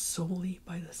judge of solely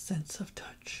by the sense of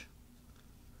touch.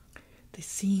 They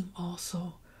seem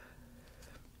also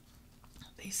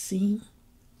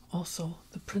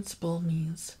the principal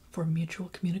means for mutual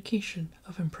communication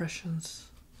of impressions.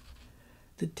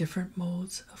 The different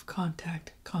modes of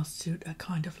contact constitute a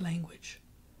kind of language,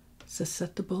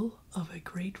 susceptible of a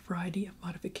great variety of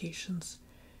modifications,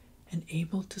 and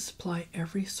able to supply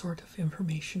every sort of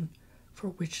information for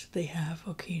which they have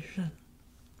occasion.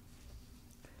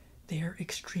 Their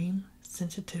extreme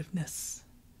sensitiveness.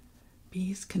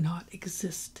 Bees cannot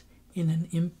exist in an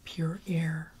impure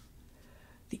air.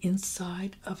 The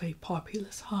inside of a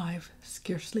populous hive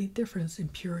scarcely differs in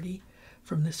purity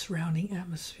from the surrounding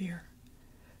atmosphere.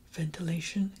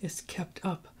 Ventilation is kept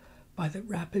up by the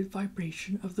rapid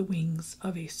vibration of the wings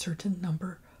of a certain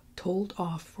number told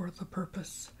off for the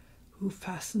purpose, who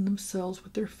fasten themselves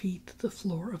with their feet to the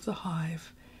floor of the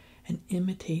hive and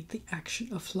imitate the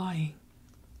action of flying,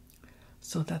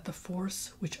 so that the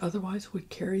force which otherwise would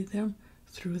carry them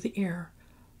through the air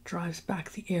drives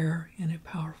back the air in a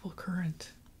powerful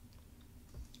current.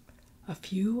 A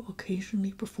few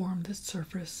occasionally perform this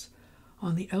service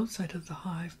on the outside of the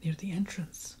hive near the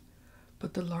entrance,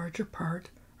 but the larger part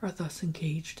are thus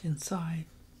engaged inside.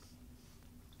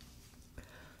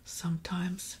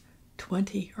 Sometimes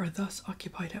 20 are thus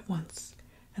occupied at once,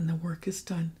 and the work is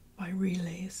done by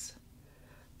relays.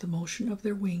 The motion of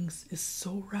their wings is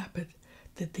so rapid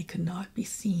that they cannot be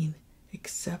seen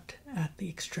except at the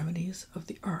extremities of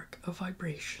the arc of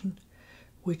vibration,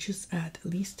 which is at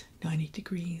least 90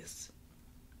 degrees.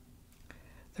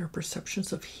 Their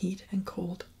perceptions of heat and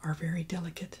cold are very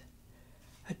delicate.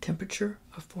 A temperature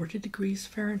of 40 degrees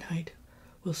Fahrenheit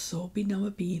will so benumb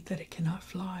a bee that it cannot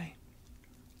fly,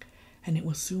 and it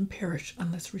will soon perish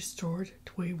unless restored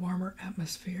to a warmer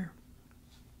atmosphere.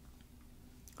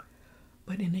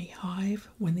 But in a hive,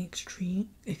 when the extreme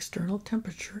external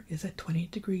temperature is at 20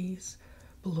 degrees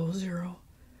below zero,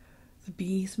 the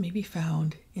bees may be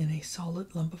found in a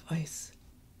solid lump of ice.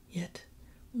 Yet,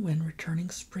 when returning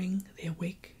spring, they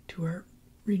awake to a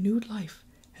renewed life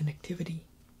and activity.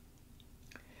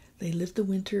 They live the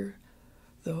winter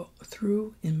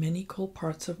through in many cold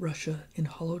parts of Russia in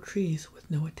hollow trees with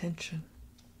no attention.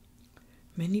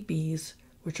 Many bees,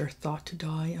 which are thought to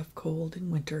die of cold in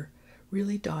winter,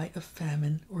 really die of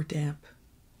famine or damp.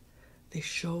 They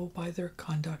show by their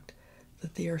conduct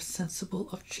that they are sensible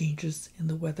of changes in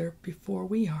the weather before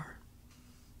we are.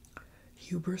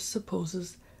 Huber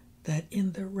supposes that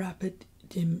in the rapid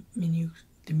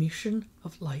diminution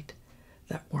of light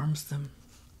that warms them.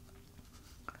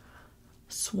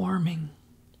 Swarming.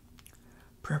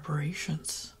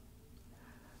 Preparations.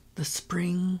 The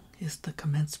spring is the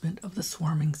commencement of the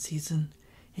swarming season,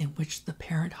 in which the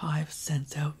parent hive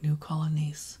sends out new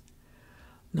colonies.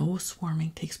 No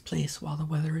swarming takes place while the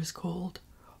weather is cold,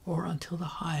 or until the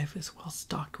hive is well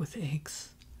stocked with eggs.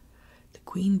 The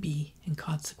queen bee, in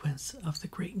consequence of the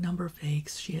great number of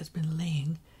eggs she has been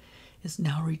laying, is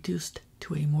now reduced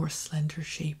to a more slender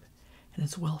shape and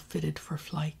is well fitted for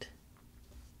flight.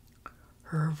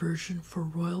 Her aversion for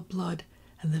royal blood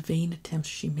and the vain attempts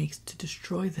she makes to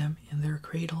destroy them in their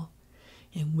cradle,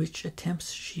 in which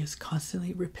attempts she is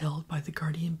constantly repelled by the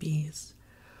guardian bees,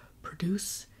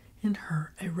 produce in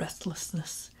her a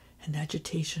restlessness and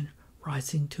agitation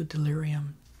rising to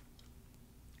delirium.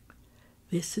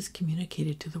 This is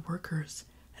communicated to the workers,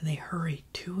 and they hurry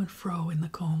to and fro in the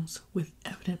combs with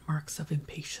evident marks of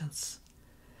impatience.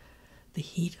 The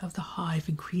heat of the hive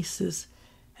increases,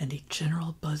 and a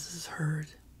general buzz is heard.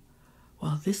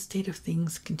 While this state of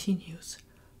things continues,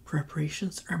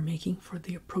 preparations are making for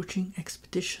the approaching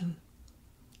expedition,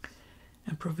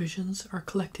 and provisions are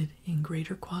collected in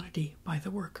greater quantity by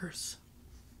the workers.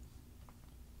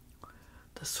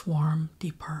 The swarm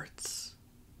departs.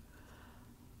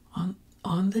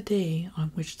 On the day on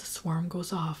which the swarm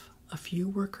goes off, a few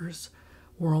workers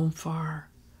roam far,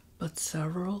 but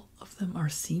several of them are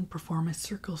seen performing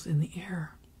circles in the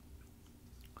air.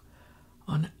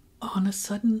 On a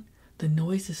sudden, the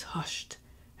noise is hushed,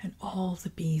 and all the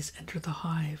bees enter the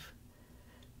hive.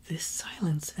 This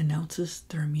silence announces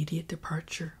their immediate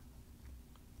departure.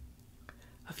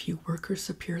 A few workers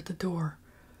appear at the door,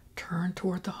 turn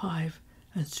toward the hive,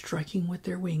 and striking with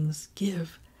their wings,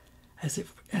 give, as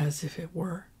if it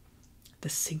were, the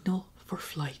signal for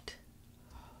flight.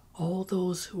 All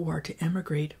those who are to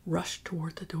emigrate rush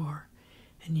toward the door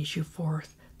and issue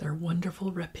forth their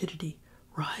wonderful rapidity,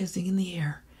 rising in the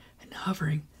air and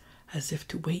hovering as if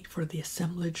to wait for the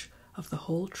assemblage of the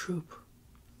whole troop.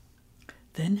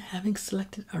 Then, having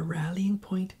selected a rallying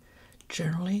point,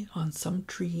 generally on some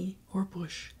tree or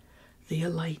bush, they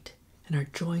alight and are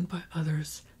joined by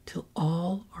others till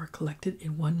all are collected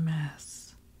in one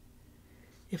mass.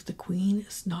 If the queen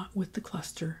is not with the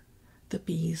cluster, the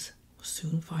bees will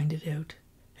soon find it out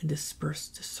and disperse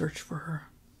to search for her.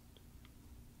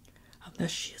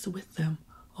 Unless she is with them,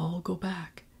 all go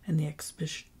back, and the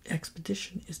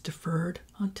expedition is deferred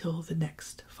until the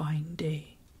next fine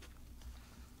day.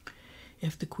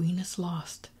 If the queen is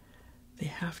lost, they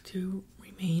have to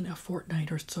remain a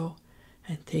fortnight or so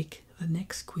and take the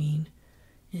next queen,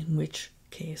 in which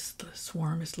case the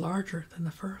swarm is larger than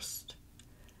the first.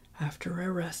 After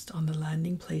a rest on the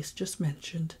landing place just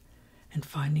mentioned, and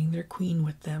finding their queen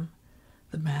with them,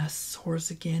 the mass soars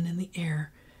again in the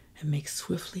air and makes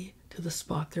swiftly to the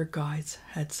spot their guides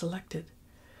had selected,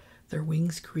 their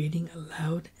wings creating a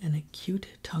loud and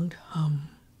acute-tongued hum.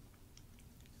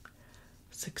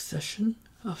 Succession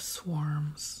of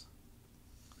swarms.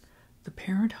 The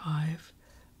parent hive,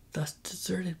 thus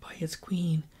deserted by its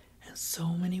queen and so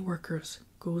many workers,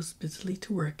 goes busily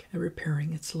to work at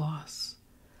repairing its loss.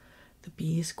 The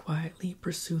bees quietly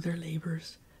pursue their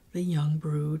labors. The young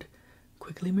brood,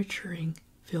 quickly maturing,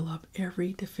 fill up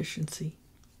every deficiency,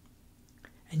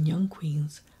 and young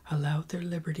queens allowed their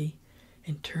liberty,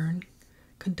 in turn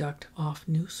conduct off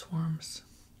new swarms.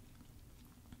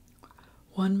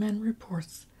 One man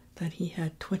reports that he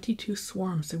had 22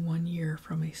 swarms in 1 year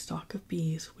from a stock of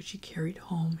bees which he carried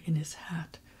home in his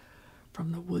hat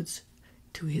from the woods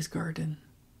to his garden.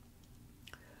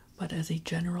 But as a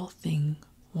general thing,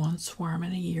 1 swarm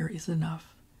in a year is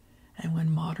enough, and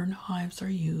when modern hives are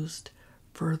used,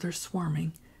 further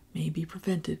swarming may be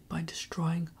prevented by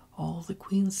destroying all the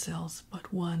queen cells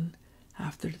but one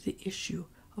after the issue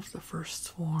of the first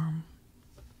swarm.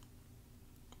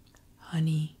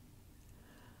 Honey.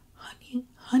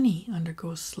 Honey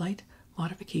undergoes slight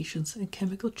modifications and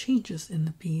chemical changes in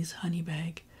the bee's honey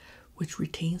bag, which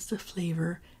retains the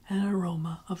flavor and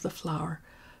aroma of the flower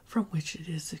from which it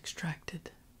is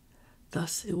extracted.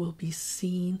 Thus it will be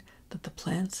seen that the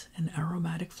plants and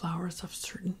aromatic flowers of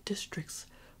certain districts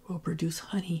will produce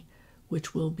honey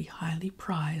which will be highly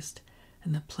prized,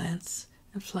 and the plants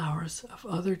and flowers of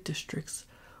other districts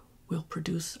will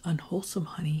produce unwholesome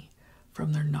honey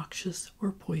from their noxious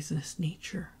or poisonous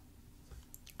nature.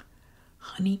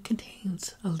 Honey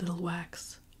contains a little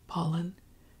wax, pollen,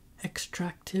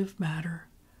 extractive matter,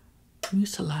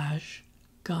 mucilage,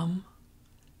 gum,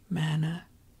 manna,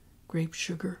 grape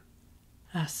sugar,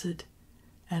 acid,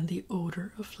 and the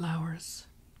odor of flowers.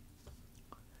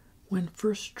 When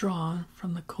first drawn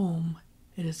from the comb,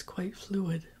 it is quite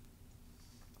fluid,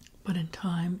 but in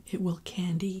time it will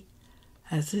candy,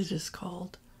 as it is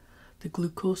called, the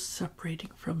glucose separating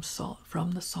from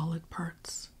the solid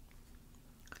parts.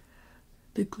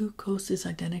 The glucose is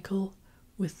identical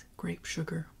with grape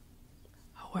sugar.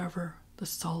 However, the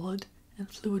solid and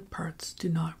fluid parts do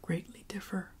not greatly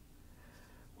differ.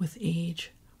 With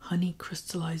age, honey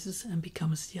crystallizes and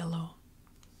becomes yellow.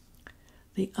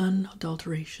 The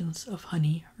unadulterations of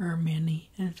honey are many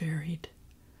and varied.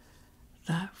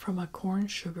 That from a corn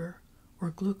sugar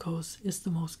or glucose is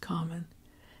the most common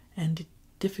and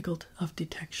difficult of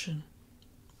detection.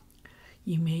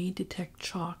 You may detect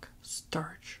chalk,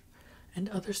 starch, and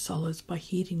other solids by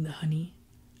heating the honey,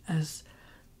 as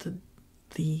the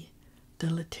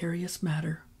deleterious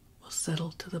matter will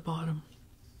settle to the bottom.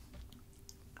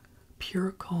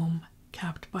 Pure comb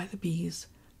capped by the bees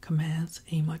commands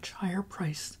a much higher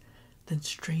price than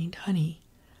strained honey,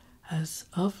 as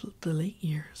of the late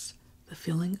years the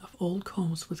filling of old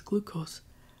combs with glucose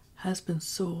has been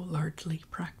so largely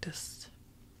practiced.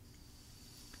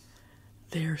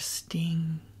 Their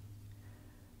sting.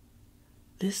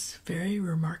 This very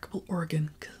remarkable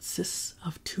organ consists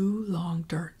of 2 long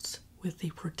darts with a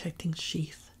protecting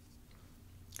sheath.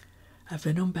 A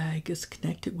venom bag is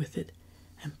connected with it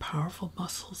and powerful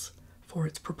muscles for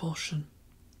its propulsion.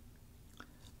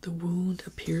 The wound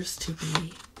appears to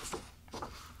be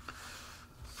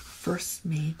first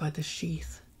made by the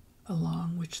sheath,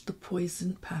 along which the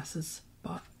poison passes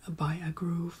by a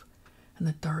groove, and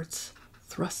the darts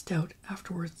thrust out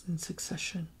afterwards in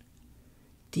succession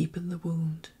deepen the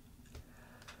wound.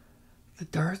 The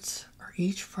darts are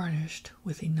each furnished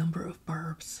with a number of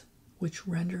barbs, which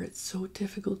render it so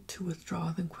difficult to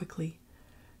withdraw them quickly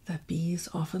that bees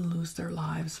often lose their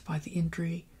lives by the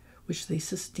injury which they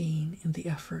sustain in the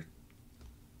effort.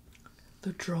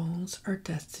 The drones are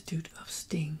destitute of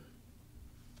sting.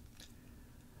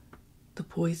 The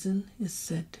poison is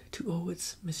said to owe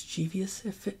its mischievous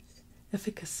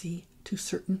efficacy to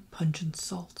certain pungent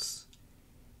salts.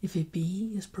 If a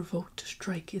bee is provoked to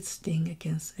strike its sting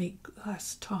against a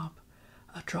glass top,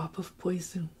 a drop of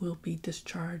poison will be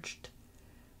discharged,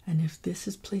 and if this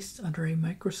is placed under a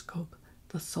microscope,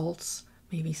 the salts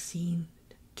may be seen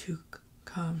to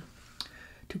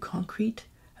concrete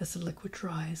as the liquid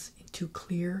dries into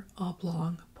clear,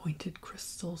 oblong, pointed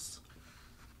crystals.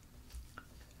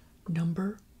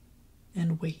 Number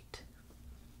and weight.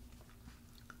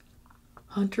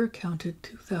 Hunter counted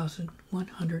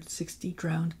 2,160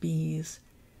 drowned bees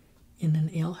in an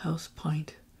alehouse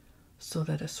pint, so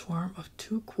that a swarm of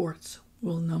 2 quarts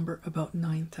will number about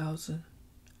 9,000.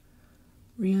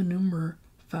 Reaumur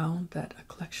found that a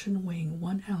collection weighing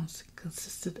 1 ounce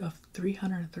consisted of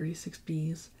 336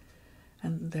 bees,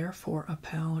 and therefore a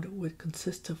pound would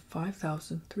consist of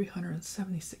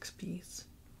 5,376 bees.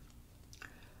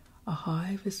 A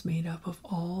hive is made up of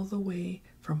all the way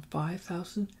from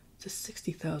 5,000 to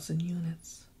 60,000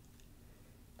 units.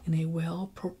 In a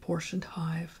well-proportioned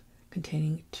hive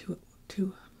containing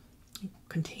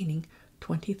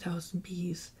 20,000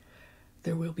 bees,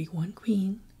 there will be 1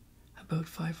 queen, about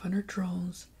 500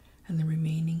 drones, and the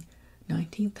remaining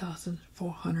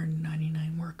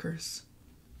 19,499 workers.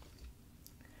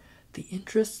 The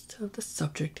interest of the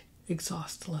subject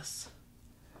exhaustless.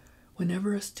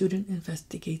 Whenever a student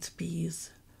investigates bees,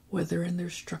 whether in their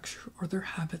structure or their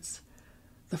habits.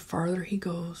 The farther he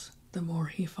goes, the more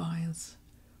he finds.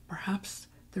 Perhaps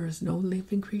there is no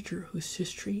living creature whose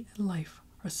history and life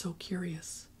are so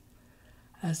curious.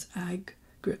 As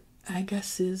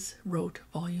Agassiz wrote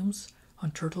volumes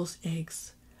on turtles'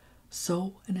 eggs,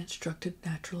 so an instructed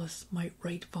naturalist might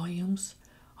write volumes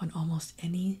on almost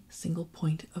any single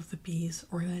point of the bee's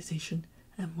organization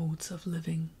and modes of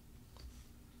living.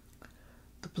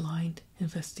 The blind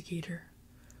investigator.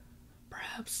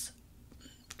 Perhaps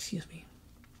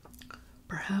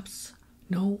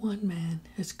no one man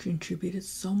has contributed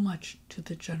so much to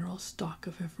the general stock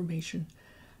of information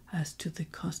as to the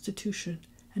constitution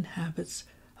and habits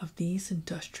of these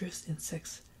industrious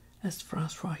insects as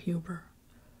Francois Huber,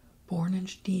 born in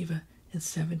Geneva in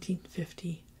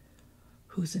 1750,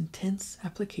 whose intense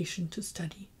application to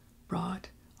study brought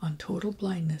on total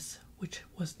blindness which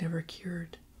was never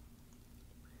cured.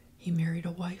 He married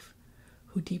a wife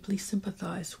who deeply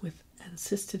sympathized with and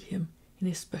assisted him in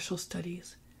his special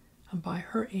studies, and by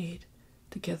her aid,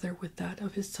 together with that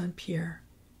of his son Pierre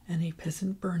and a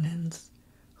peasant Bernens,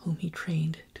 whom he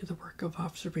trained to the work of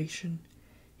observation,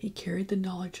 he carried the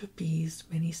knowledge of bees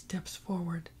many steps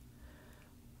forward.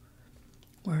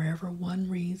 Wherever one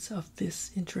reads of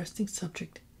this interesting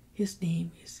subject, his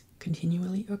name is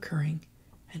continually occurring,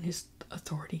 and his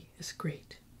authority is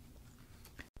great.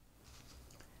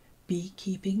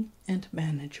 Beekeeping and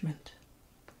management.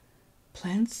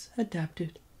 Plants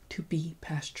adapted to bee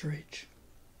pasturage.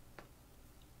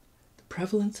 The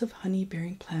prevalence of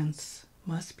honey-bearing plants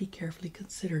must be carefully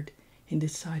considered in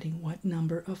deciding what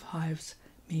number of hives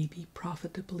may be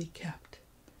profitably kept.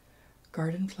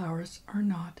 Garden flowers are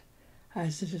not,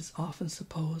 as it is often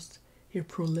supposed, a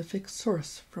prolific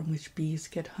source from which bees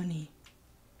get honey.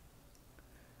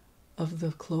 Of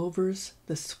the clovers,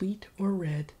 the sweet or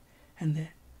red and the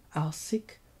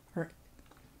alsik are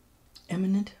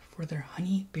eminent for their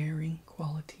honey-bearing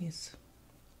qualities,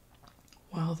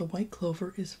 while the white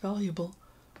clover is valuable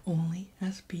only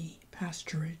as bee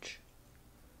pasturage.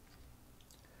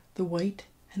 The white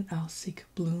and alsik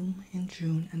bloom in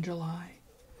June and July,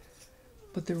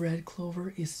 but the red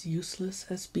clover is useless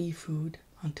as bee food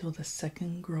until the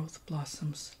second growth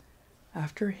blossoms,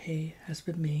 after hay has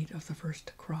been made of the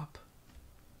first crop.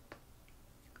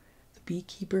 The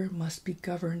beekeeper must be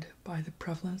governed by the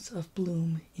prevalence of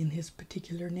bloom in his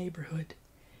particular neighborhood,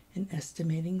 in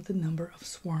estimating the number of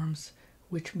swarms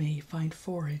which may find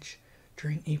forage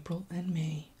during April and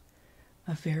May,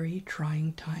 a very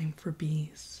trying time for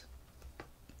bees.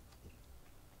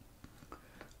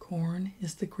 Corn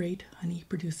is the great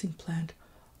honey-producing plant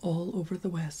all over the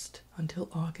West until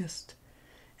August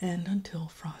and until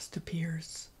frost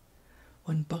appears,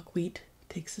 when buckwheat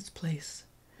takes its place,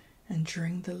 and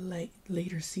during the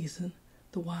later season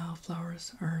the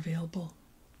wildflowers are available.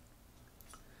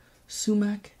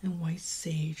 Sumac and white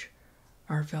sage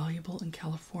are valuable in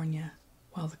California,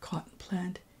 while the cotton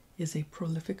plant is a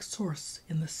prolific source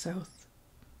in the South.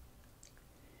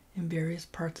 In various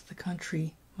parts of the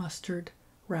country, mustard,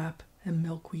 rap, and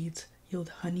milkweeds yield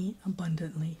honey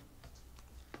abundantly.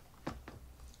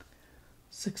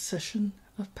 Succession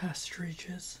of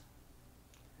pasturages.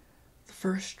 The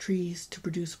first trees to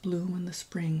produce bloom in the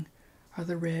spring are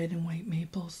the red and white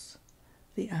maples,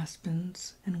 the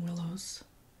aspens and willows.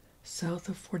 South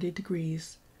of 40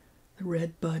 degrees, the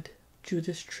red bud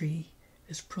Judas tree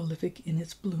is prolific in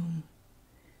its bloom.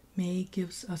 May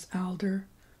gives us alder,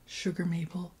 sugar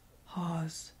maple,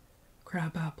 haws,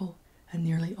 crabapple, and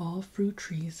nearly all fruit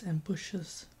trees and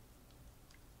bushes.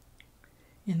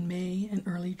 In May and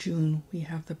early June we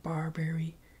have the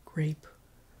barberry, grape,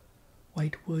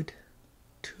 whitewood,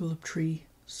 tulip tree,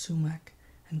 sumac,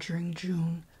 and during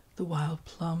June the wild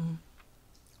plum,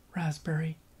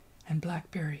 raspberry, and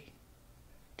blackberry.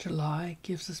 July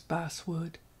gives us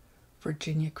basswood,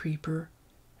 Virginia creeper,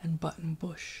 and button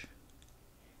bush.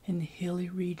 In the hilly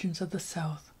regions of the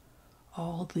South,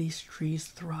 all these trees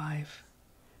thrive.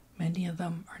 Many of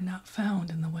them are not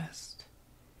found in the West.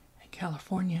 In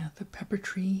California, the pepper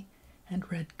tree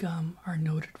and red gum are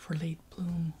noted for late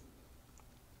bloom.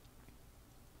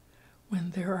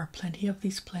 When there are plenty of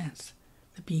these plants,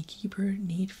 the beekeeper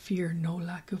need fear no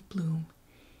lack of bloom,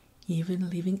 even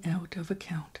leaving out of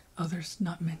account others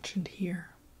not mentioned here.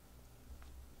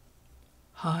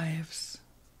 Hives.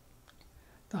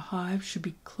 The hive should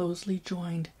be closely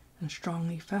joined and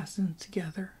strongly fastened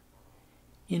together.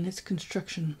 In its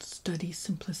construction, study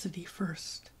simplicity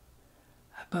first.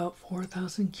 About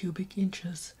 4,000 cubic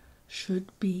inches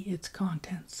should be its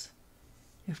contents.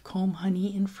 If comb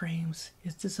honey in frames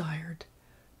is desired,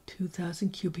 2,000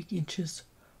 cubic inches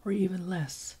or even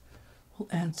less will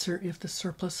answer if the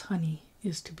surplus honey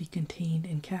is to be contained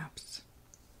in caps.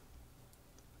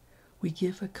 We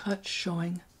give a cut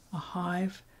showing a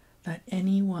hive that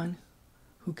anyone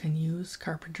who can use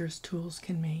carpenter's tools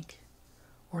can make,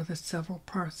 or that several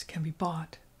parts can be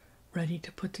bought, ready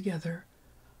to put together,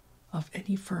 of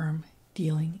any firm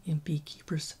dealing in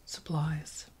beekeepers'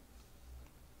 supplies.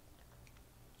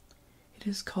 It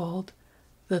is called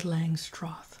the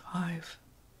Langstroth hive.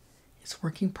 Its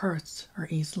working parts are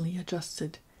easily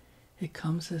adjusted. It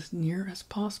comes as near as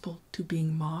possible to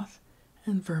being moth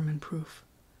and vermin-proof.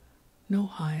 No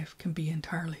hive can be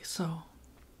entirely so.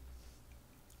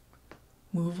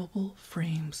 Movable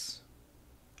frames.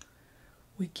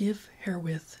 We give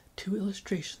herewith 2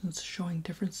 illustrations showing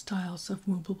different styles of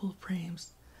movable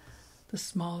frames, the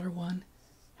smaller one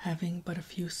having but a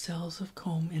few cells of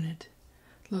comb in it,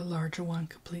 the larger one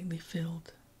completely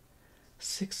filled.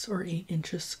 6 or 8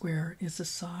 inches square is the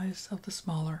size of the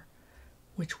smaller,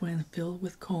 which when filled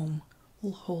with comb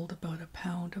will hold about a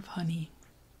pound of honey.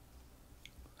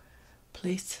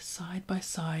 Placed side by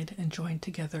side and joined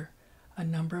together, a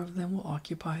number of them will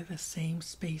occupy the same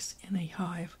space in a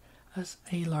hive as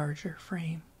a larger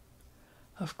frame.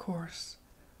 Of course,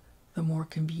 the more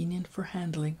convenient for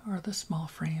handling are the small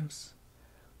frames.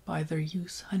 By their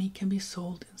use, honey can be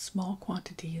sold in small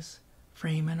quantities,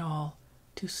 frame and all,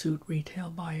 to suit retail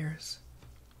buyers.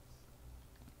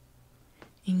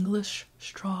 English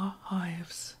straw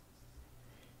hives.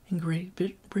 In Great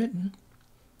Britain,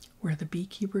 where the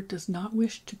beekeeper does not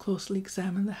wish to closely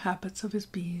examine the habits of his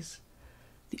bees,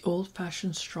 the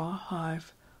old-fashioned straw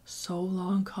hive, so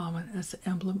long common as the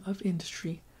emblem of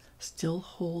industry, still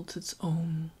holds its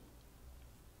own.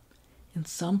 In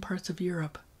some parts of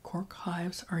Europe, cork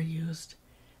hives are used,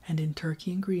 and in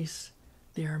Turkey and Greece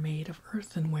they are made of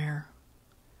earthenware.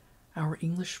 Our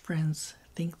English friends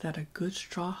think that a good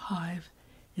straw hive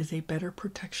is a better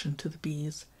protection to the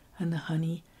bees and the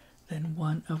honey than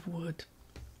one of wood.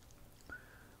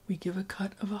 We give a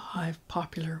cut of a hive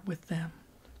popular with them.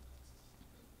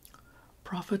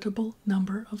 Profitable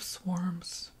number of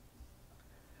swarms.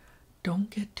 Don't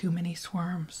get too many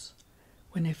swarms.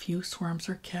 When a few swarms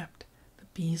are kept, the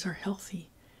bees are healthy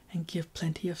and give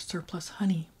plenty of surplus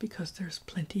honey because there's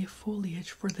plenty of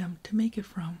foliage for them to make it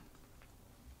from.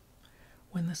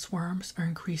 When the swarms are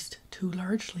increased too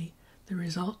largely, the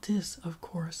result is, of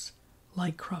course,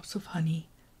 like crops of honey,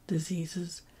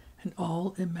 diseases, and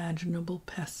all imaginable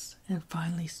pests, and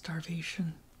finally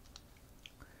starvation.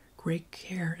 Great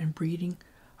care and breeding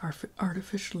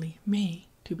artificially may,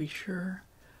 to be sure,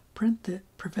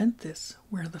 prevent this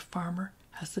where the farmer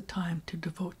has the time to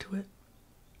devote to it,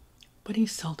 but he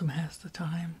seldom has the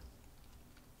time.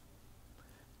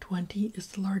 20 is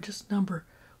the largest number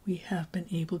we have been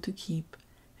able to keep,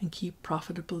 and keep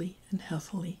profitably and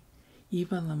healthily,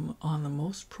 even on the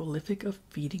most prolific of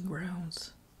feeding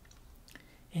grounds.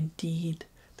 Indeed,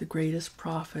 the greatest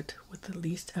profit with the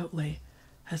least outlay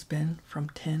has been from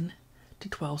 10 to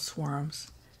 12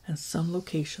 swarms, and some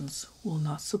locations will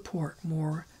not support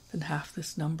more than half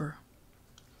this number.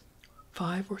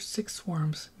 5 or 6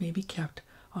 swarms may be kept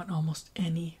on almost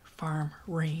any farm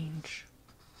range.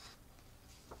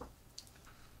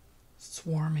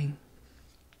 Swarming.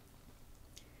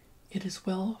 It is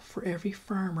well for every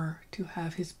farmer to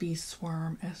have his bees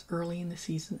swarm as early in the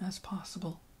season as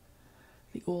possible.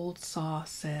 The old saw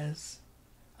says,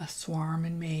 "A swarm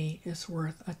in May is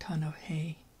worth a ton of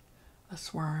hay. A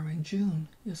swarm in June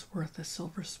is worth a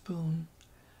silver spoon.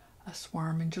 A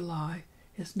swarm in July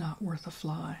is not worth a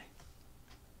fly."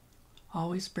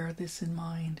 Always bear this in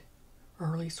mind.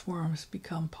 Early swarms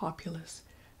become populous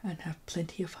and have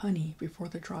plenty of honey before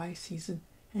the dry season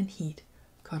and heat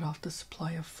cut off the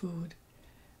supply of food,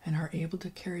 and are able to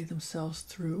carry themselves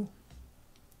through.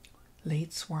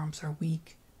 Late swarms are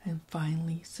weak and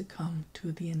finally succumb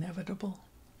to the inevitable.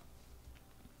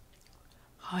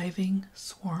 Hiving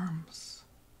swarms.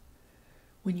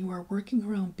 When you are working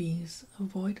around bees,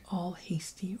 avoid all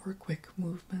hasty or quick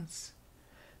movements.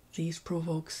 These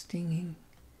provoke stinging.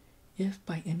 If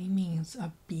by any means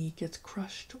a bee gets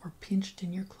crushed or pinched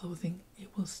in your clothing,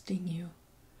 it will sting you.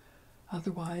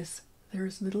 Otherwise, there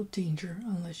is little danger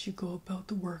unless you go about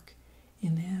the work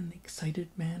in an excited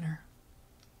manner.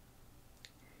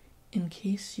 In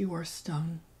case you are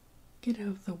stung, get out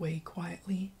of the way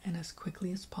quietly and as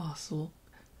quickly as possible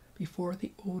before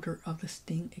the odor of the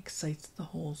sting excites the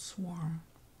whole swarm.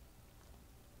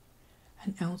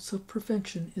 An ounce of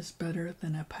prevention is better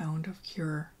than a pound of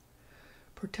cure.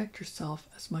 Protect yourself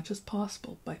as much as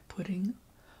possible by putting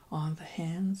on the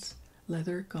hands,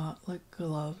 leather gauntlet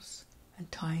gloves,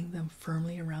 and tying them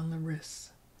firmly around the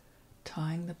wrists,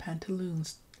 tying the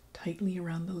pantaloons tightly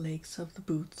around the legs of the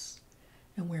boots,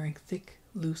 and wearing thick,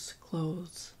 loose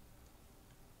clothes.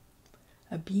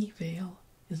 A bee veil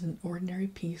is an ordinary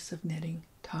piece of netting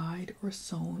tied or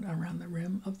sewn around the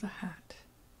rim of the hat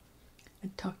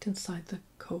and tucked inside the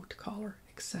coat collar,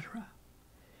 etc.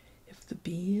 If the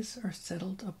bees are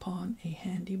settled upon a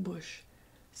handy bush,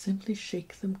 simply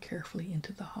shake them carefully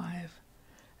into the hive,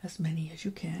 as many as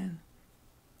you can,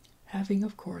 having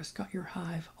of course got your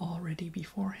hive all ready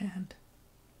beforehand.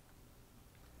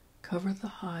 Cover the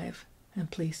hive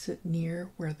and place it near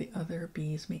where the other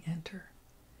bees may enter.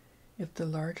 If the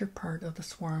larger part of the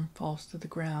swarm falls to the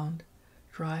ground,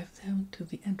 drive them to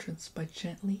the entrance by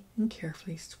gently and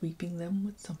carefully sweeping them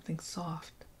with something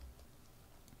soft.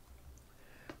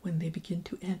 When they begin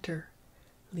to enter,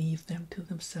 leave them to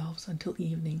themselves until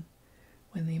evening,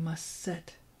 when they must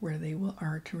set where they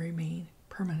are to remain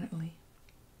permanently.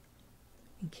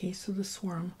 In case of the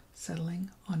swarm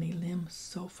settling on a limb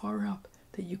so far up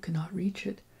that you cannot reach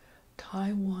it,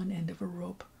 tie one end of a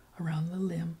rope around the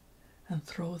limb and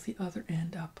throw the other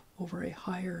end up over a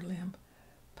higher limb,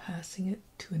 passing it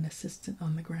to an assistant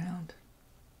on the ground.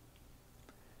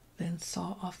 Then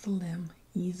saw off the limb,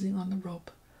 easing on the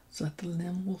rope so that the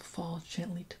limb will fall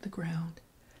gently to the ground,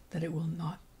 that it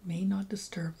may not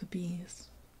disturb the bees.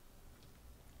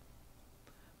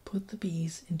 Put the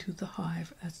bees into the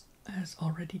hive as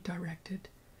already directed.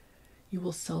 You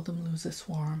will seldom lose a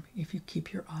swarm if you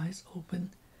keep your eyes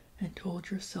open and hold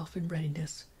yourself in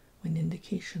readiness when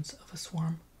indications of a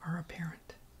swarm are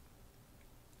apparent.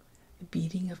 The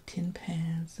beating of tin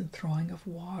pans and throwing of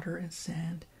water and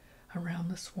sand around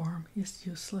the swarm is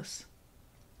useless.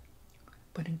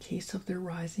 But in case of their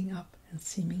rising up and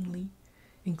seemingly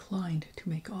inclined to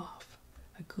make off,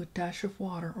 a good dash of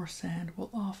water or sand will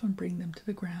often bring them to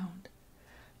the ground,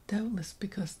 doubtless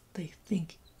because they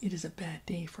think it is a bad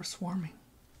day for swarming.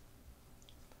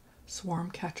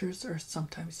 Swarm catchers are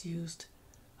sometimes used.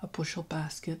 A bushel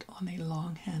basket on a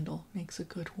long handle makes a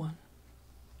good one.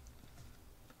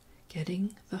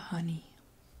 Getting the honey.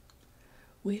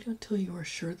 Wait until you are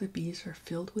sure the bees are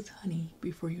filled with honey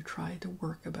before you try to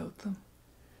work about them.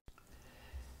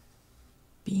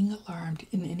 Being alarmed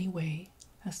in any way,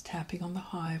 as tapping on the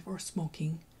hive or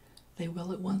smoking, they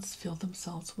will at once fill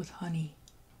themselves with honey.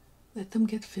 Let them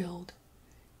get filled.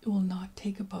 It will not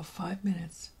take above 5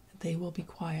 minutes, and they will be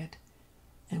quiet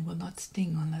and will not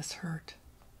sting unless hurt.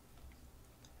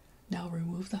 Now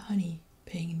remove the honey,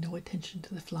 paying no attention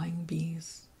to the flying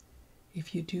bees.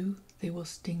 If you do, they will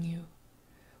sting you.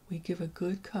 We give a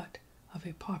good cut of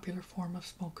a popular form of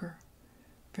smoker.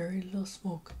 Very little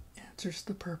smoke answers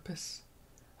the purpose.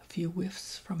 A few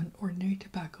whiffs from an ordinary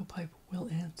tobacco pipe will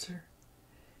answer.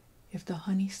 If the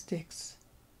honey sticks,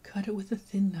 cut it with a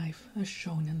thin knife as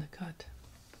shown in the cut.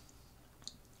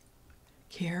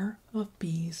 Care of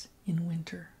bees in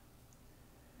winter.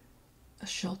 A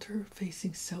shelter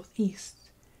facing southeast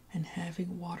and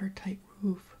having watertight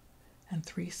roof and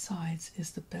 3 sides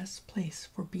is the best place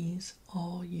for bees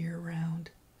all year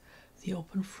round, the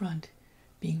open front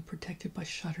being protected by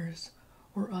shutters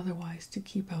or otherwise to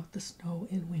keep out the snow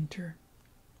in winter.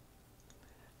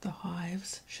 The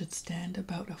hives should stand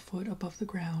about a foot above the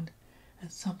ground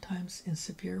and sometimes in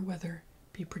severe weather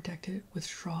be protected with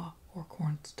straw or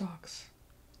corn stalks.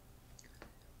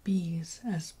 Bees,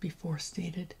 as before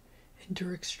stated,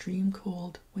 endure extreme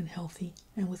cold when healthy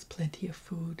and with plenty of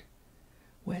food.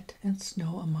 Wet and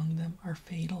snow among them are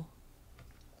fatal.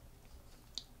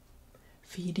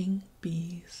 Feeding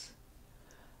bees.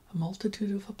 A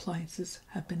multitude of appliances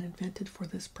have been invented for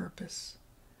this purpose,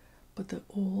 but the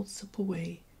old simple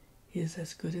way is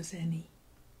as good as any.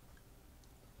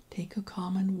 Take a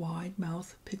common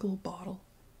wide-mouth pickle bottle,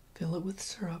 fill it with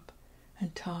syrup,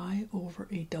 and tie over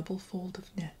a double fold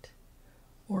of net,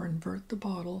 or invert the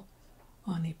bottle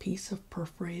on a piece of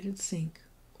perforated zinc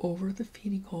over the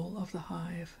feeding hole of the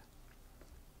hive.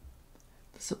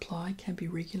 The supply can be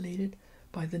regulated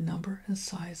by the number and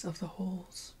size of the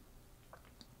holes.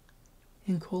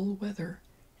 In cold weather,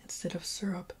 instead of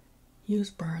syrup,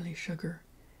 use barley sugar,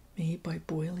 made by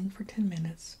boiling for 10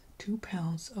 minutes 2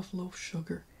 pounds of loaf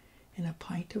sugar in a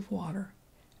pint of water,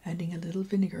 adding a little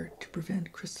vinegar to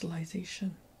prevent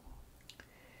crystallization.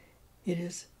 It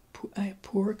is a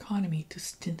poor economy to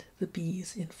stint the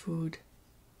bees in food.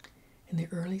 In the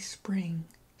early spring,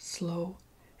 slow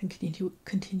and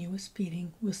continuous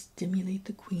feeding will stimulate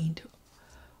the queen to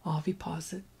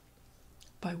oviposit,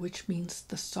 by which means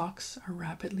the stocks are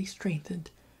rapidly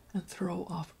strengthened and throw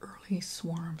off early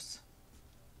swarms.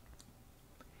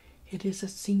 It is a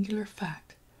singular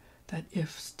fact that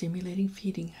if stimulating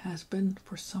feeding has been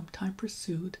for some time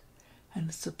pursued, and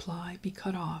the supply be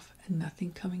cut off and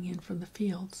nothing coming in from the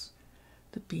fields,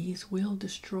 the bees will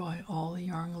destroy all the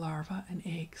young larvae and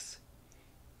eggs.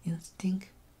 Instinct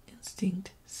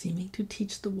seeming to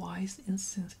teach the wise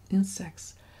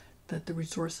insects that the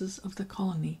resources of the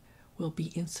colony will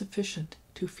be insufficient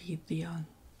to feed the young.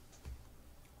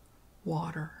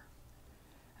 Water.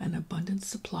 An abundant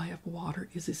supply of water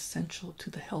is essential to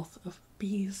the health of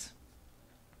bees.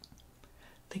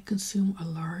 They consume a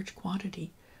large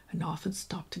quantity and often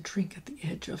stop to drink at the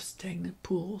edge of stagnant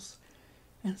pools,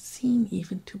 and seem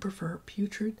even to prefer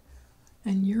putrid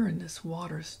and urinous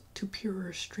waters to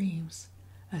purer streams,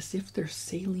 as if their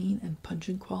saline and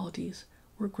pungent qualities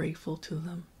were grateful to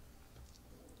them.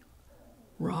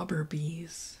 Robber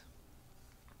bees.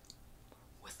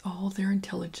 With all their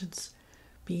intelligence,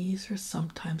 bees are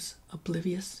sometimes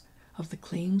oblivious of the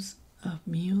claims of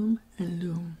meum and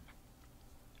loom.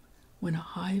 When a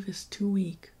hive is too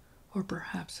weak, or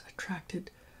perhaps attracted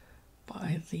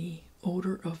by the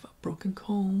odor of a broken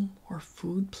comb or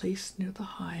food placed near the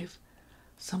hive,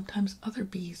 sometimes other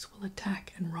bees will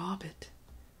attack and rob it.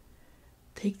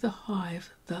 Take the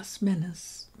hive thus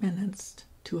menaced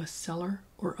to a cellar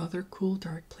or other cool,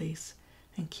 dark place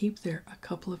and keep there a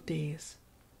couple of days,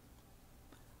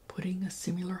 putting a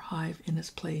similar hive in its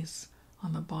place,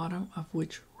 on the bottom of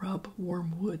which rub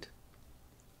wormwood,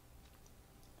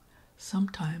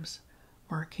 sometimes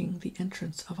making the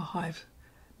entrance of a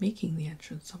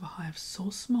hive so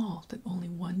small that only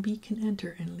one bee can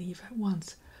enter and leave at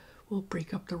once will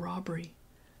break up the robbery,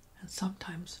 and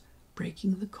sometimes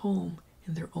breaking the comb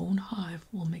in their own hive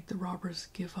will make the robbers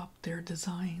give up their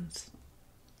designs.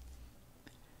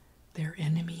 Their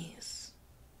enemies.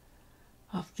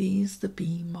 Of these, the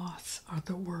bee moths are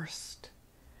the worst.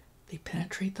 They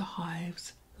penetrate the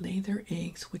hives, lay their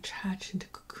eggs which hatch into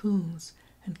cocoons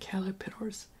and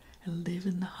caterpillars, and live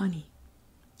in the honey,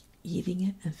 eating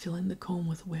it and filling the comb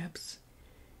with webs,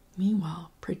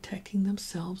 meanwhile protecting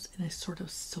themselves in a sort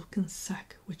of silken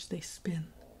sack which they spin.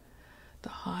 The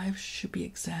hive should be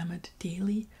examined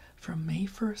daily from May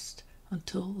 1st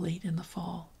until late in the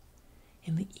fall.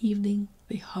 In the evening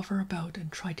they hover about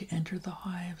and try to enter the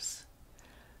hives.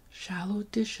 Shallow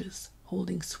dishes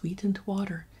holding sweetened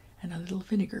water and a little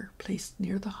vinegar placed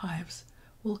near the hives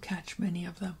will catch many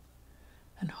of them,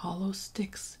 and hollow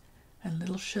sticks and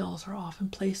little shells are often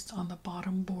placed on the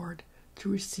bottom board to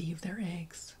receive their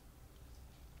eggs.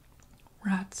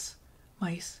 Rats,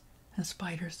 mice, and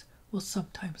spiders will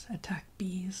sometimes attack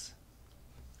bees.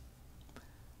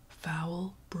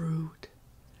 Foul brood.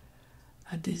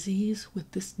 A disease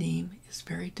with this name is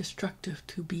very destructive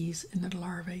to bees in the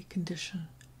larvae condition.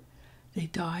 They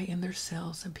die in their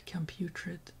cells and become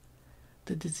putrid.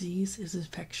 The disease is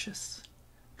infectious.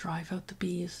 Drive out the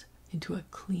bees into a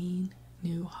clean,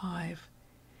 new hive.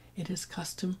 It is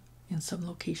custom in some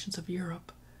locations of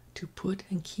Europe to put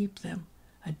and keep them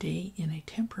a day in a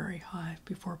temporary hive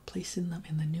before placing them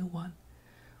in the new one,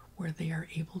 where they are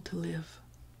able to live.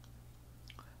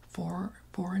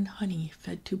 Foreign honey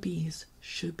fed to bees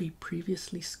should be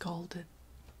previously scalded.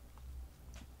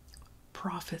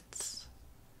 Profits.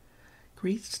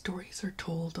 Great stories are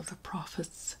told of the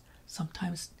profits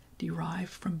sometimes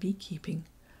derived from beekeeping.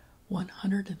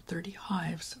 130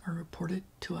 hives are reported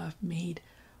to have made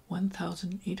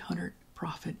 1,800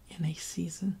 profit in a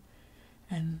season,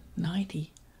 and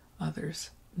 90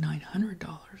 others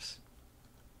 $900.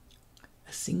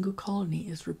 A single colony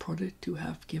is reported to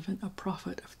have given a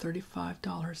profit of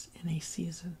 $35 in a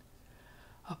season.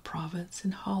 A province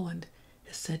in Holland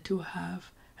is said to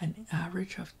have an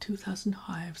average of 2,000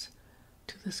 hives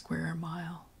to the square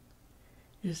mile.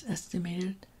 It is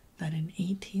estimated that in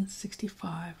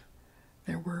 1865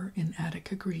 there were in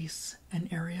Attica, Greece, an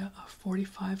area of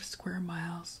 45 square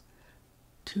miles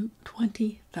to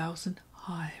 20,000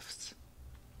 hives.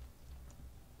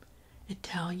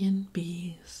 Italian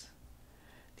bees.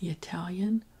 The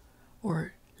Italian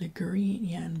or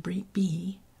Ligurian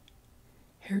bee,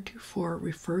 heretofore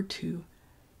referred to,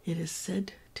 it is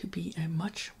said to be a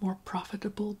much more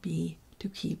profitable bee to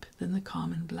keep than the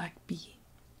common black bee.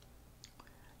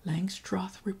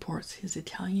 Langstroth reports his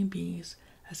Italian bees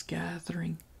as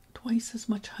gathering twice as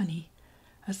much honey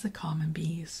as the common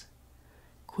bees.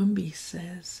 Quimby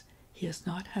says he has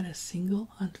not had a single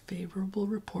unfavorable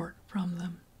report from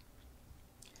them.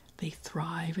 They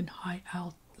thrive in high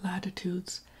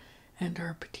latitudes and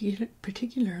are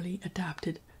particularly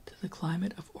adapted to the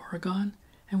climate of Oregon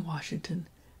and Washington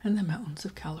and the mountains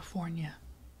of California.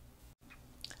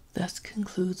 Thus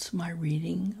concludes my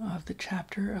reading of the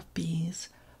chapter of bees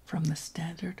from the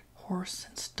Standard Horse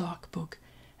and Stock Book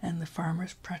and the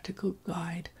Farmer's Practical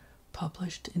Guide,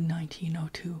 published in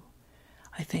 1902.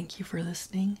 I thank you for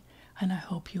listening, and I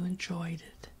hope you enjoyed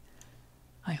it.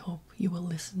 I hope you will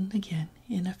listen again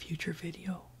in a future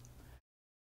video.